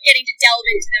getting to delve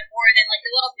into them more than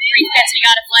the little brief bits we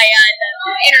got to play on the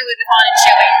interlude with Han and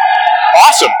Chewie?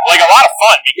 Awesome. A lot of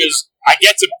fun, because I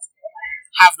get to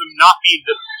have them not be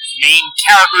the main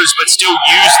characters, but still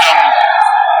use them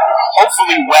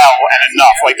hopefully well and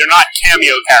enough. They're not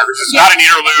cameo characters. It's not an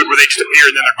interlude where they just appear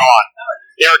and then they're gone.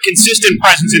 They're a consistent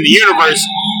presence in the universe,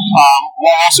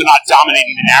 while also not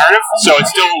dominating the narrative. So it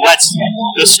still lets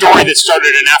the story that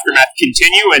started in Aftermath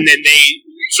continue, and then they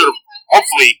sort of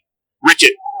hopefully rich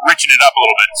it richen it up a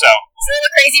little bit. So It's a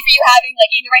little crazy for you having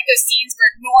to write those scenes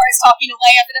where Nora's talking to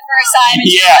Leia for the first time, and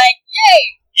she's Yeah. like, "Yay!"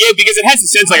 yeah, because it has the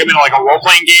sense like I'm in like a role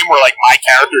playing game where like my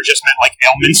character just meant like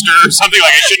Elminster or something.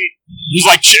 Like I shouldn't. He's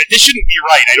like, this shouldn't be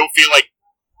right. I don't feel like.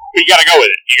 But you gotta go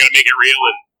with it. You gotta make it real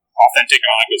and authentic and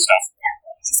all that good stuff.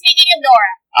 So speaking of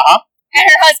Nora and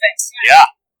her husband, Yeah.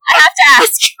 I have to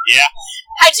ask: Yeah.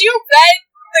 had you read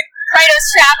the Kratos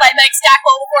Trap by Meg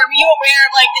Stackpole before? Were you aware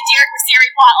of the Derek Viseri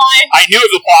plotline? I knew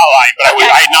of the plot line, but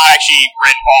I had not actually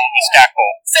read all of the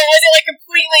Stackpole. So was it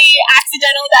completely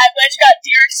accidental that Wedge got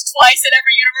Derek twice in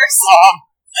every universe?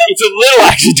 It's a little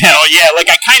accidental, yeah.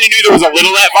 Like I kind of knew there was a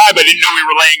little of that vibe. I didn't know we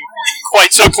were laying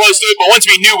quite so close to it. But once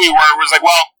we knew we were, it was like,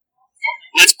 well,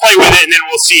 let's play with it, and then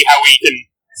we'll see how we can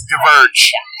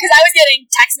diverge. Because I was getting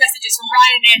text messages from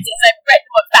Brian and Nancy because I've read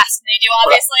the book faster than they do,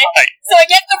 obviously. Right. So I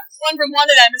get the one from one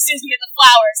of them as soon as we get the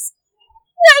flowers.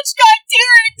 Wedge got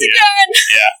Derek again.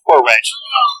 Yeah, poor Wedge.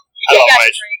 I love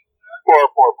Wedge. Poor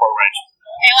Wedge.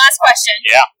 Okay, last question.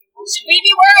 Yeah. Should we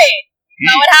be worried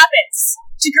about what happens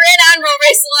to Grand Admiral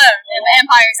Ray Salone in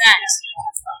Empire's End?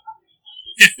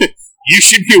 You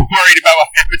should be worried about what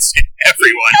happens to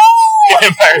everyone No!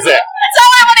 in Empire's End. That's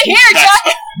all I want to hear, Chuck!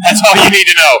 That's all you need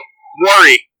to know.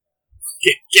 Worry.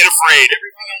 Get afraid.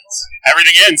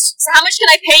 Everything ends. So how much can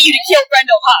I pay you to kill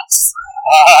Brendel Hux?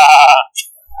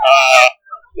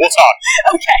 We'll talk.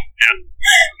 Okay. Yeah.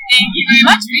 Thank you very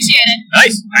much. Appreciate it.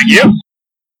 Nice. Thank you.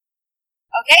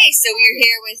 Okay, so we're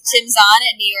here with Tim Zahn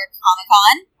at New York Comic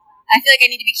Con. I feel like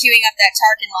I need to be queuing up that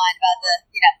Tarkin line about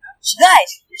she lied.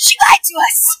 She lied to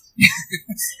us.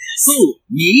 Who?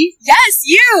 Me? Yes,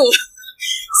 you.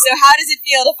 So how does it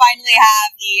feel to finally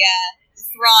have the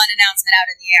Thrawn announcement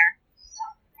out in the air?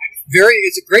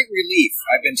 It's a great relief.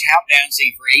 I've been tap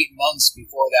dancing for 8 months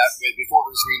before it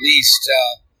was released,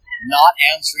 not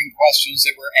answering questions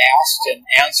that were asked and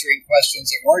answering questions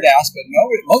that weren't asked, but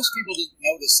most people didn't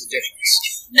notice the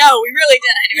difference. No, we really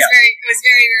didn't. It was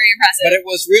very, very impressive. But it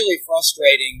was really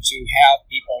frustrating to have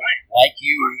people like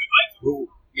you, who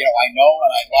I know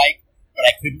and I like, but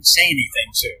I couldn't say anything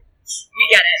to. We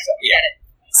get it. We get it.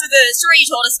 So the story you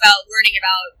told us about learning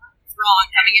about Thrawn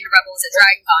coming into Rebels at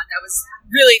Dragon Con, that was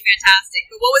really fantastic.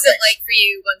 But what was it like for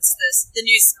you once the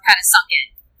news kind of sunk in?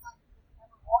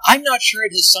 I'm not sure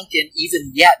it has sunk in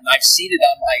even yet, and I've seen it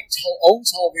on my own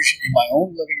television in my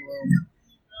own living room,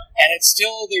 and there's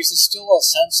still a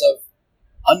sense of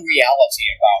unreality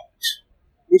about it,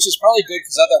 which is probably good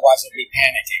because otherwise I'd be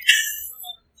panicking.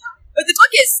 But the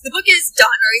book is done,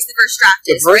 or at least the first draft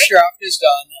is. The first draft is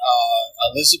done.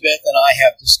 Elizabeth and I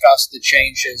have discussed the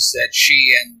changes that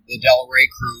she and the Del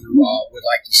Rey crew would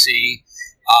like to see.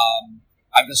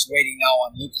 I'm just waiting now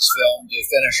on Lucasfilm to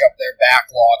finish up their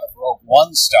backlog of Rogue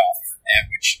One stuff, and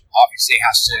which obviously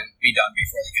has to be done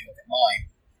before they can look at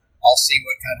mine. I'll see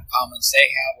what kind of comments they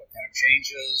have, what kind of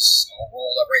changes. I'll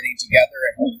roll everything together,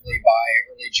 and hopefully by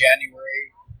early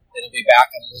January, it'll be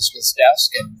back on Elizabeth's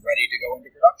desk and ready to go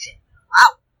into production.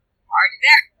 Wow. Already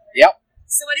there. Yep.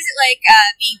 So what is it like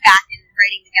being back and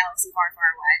writing The Galaxy Far,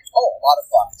 Far Away? Oh, a lot of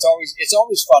fun. It's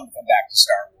always fun to come back to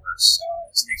Star Wars.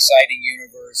 It's an exciting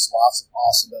universe, lots of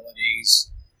possibilities,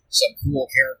 some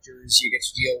cool characters you get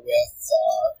to deal with,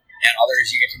 and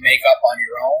others you get to make up on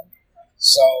your own.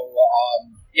 So,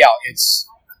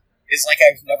 it's like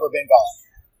I've never been gone.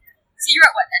 So you're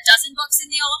at, a dozen books in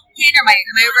the old canon? Or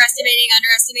am I overestimating,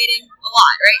 underestimating? A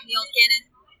lot, right, in the old canon?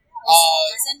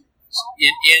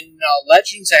 In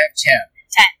Legends, I have 10.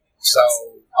 10. So,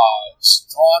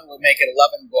 Thrawn will make it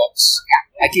 11 books.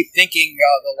 Yeah. I keep thinking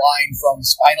the line from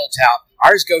Spinal Tap,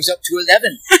 ours goes up to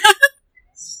 11.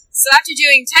 So after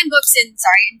doing 10 books in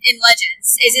Legends,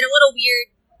 is it a little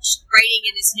weird writing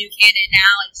in this new canon now?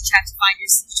 Like, did you have to find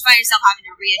yourself having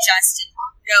to readjust and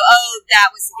go, oh, that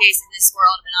was the case in this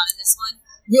world, but not in this one?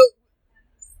 Well,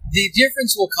 the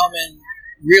difference will come in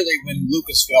really when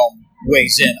Lucasfilm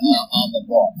weighs in on the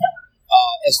book.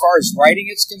 As far as writing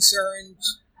is concerned,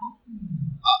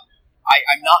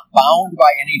 I'm not bound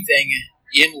by anything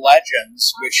in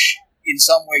Legends, which in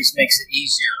some ways makes it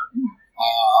easier.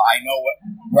 I know what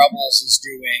Rebels is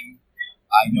doing.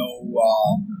 I know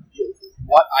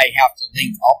what I have to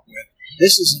link up with.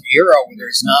 This is an era where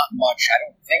there's not much, I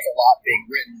don't think a lot being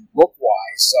written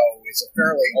book-wise, so it's a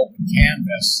fairly open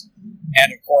canvas.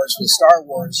 And of course, with Star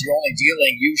Wars, you're only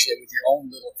dealing usually with your own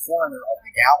little corner of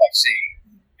the galaxy,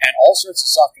 and all sorts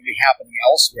of stuff can be happening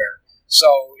elsewhere.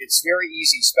 So it's very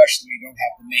easy, especially when you don't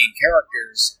have the main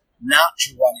characters, not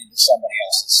to run into somebody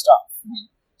else's stuff.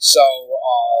 Mm-hmm. So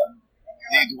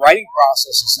the writing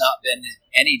process has not been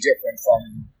any different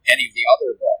from any of the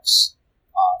other books.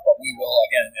 But we will,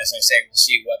 again, as I say, we'll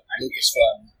see what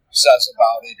Lucasfilm says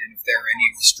about it, and if there are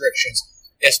any restrictions,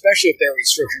 especially if there are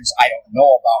restrictions I don't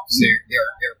know about, because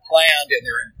they're planned and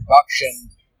they're in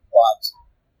production, but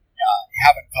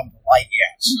haven't come to light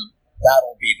yet. Mm-hmm.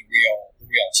 That'll be the real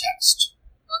test.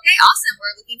 Okay, awesome.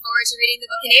 We're looking forward to reading the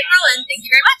book in April, and thank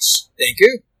you very much. Thank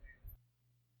you.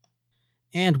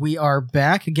 And we are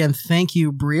back. Again, thank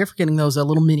you, Bria, for getting those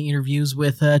little mini interviews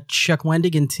with Chuck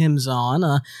Wendig and Tim Zahn.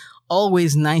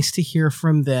 Always nice to hear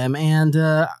from them. And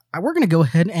we're going to go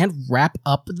ahead and wrap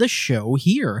up the show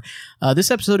here.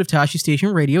 This episode of Tosche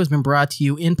Station Radio has been brought to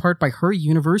you in part by Her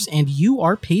Universe and you,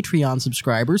 our Patreon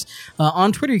subscribers.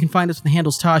 On Twitter, you can find us with the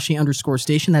handles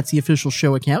Tosche_station. That's the official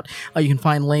show account. You can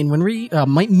find Lane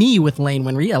Winry, me with Lane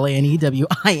Winry,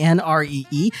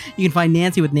 LaneWinree. You can find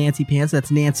Nancy with Nancy Pants.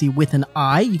 That's Nancy with an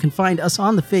I. You can find us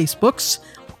on the Facebooks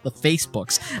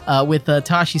with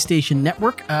Tosche Station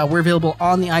Network. We're available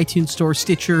on the iTunes Store,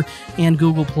 Stitcher, and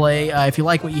Google Play. If you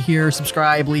like what you hear,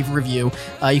 subscribe, leave a review.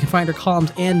 You can find our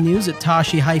columns and news at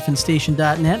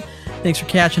tosche-station.net. Thanks for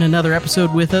catching another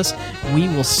episode with us. We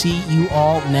will see you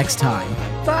all next time.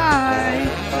 Bye!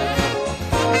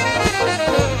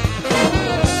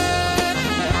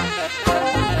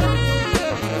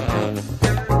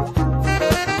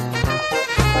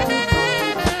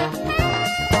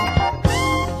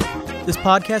 This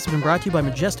podcast has been brought to you by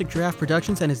Majestic Giraffe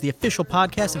Productions and is the official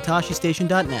podcast of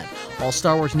ToscheStation.net. All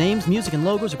Star Wars names, music, and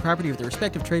logos are property of their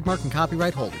respective trademark and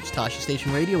copyright holders. Tosche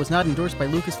Station Radio is not endorsed by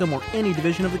Lucasfilm or any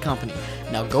division of the company.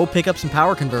 Now go pick up some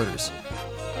power converters.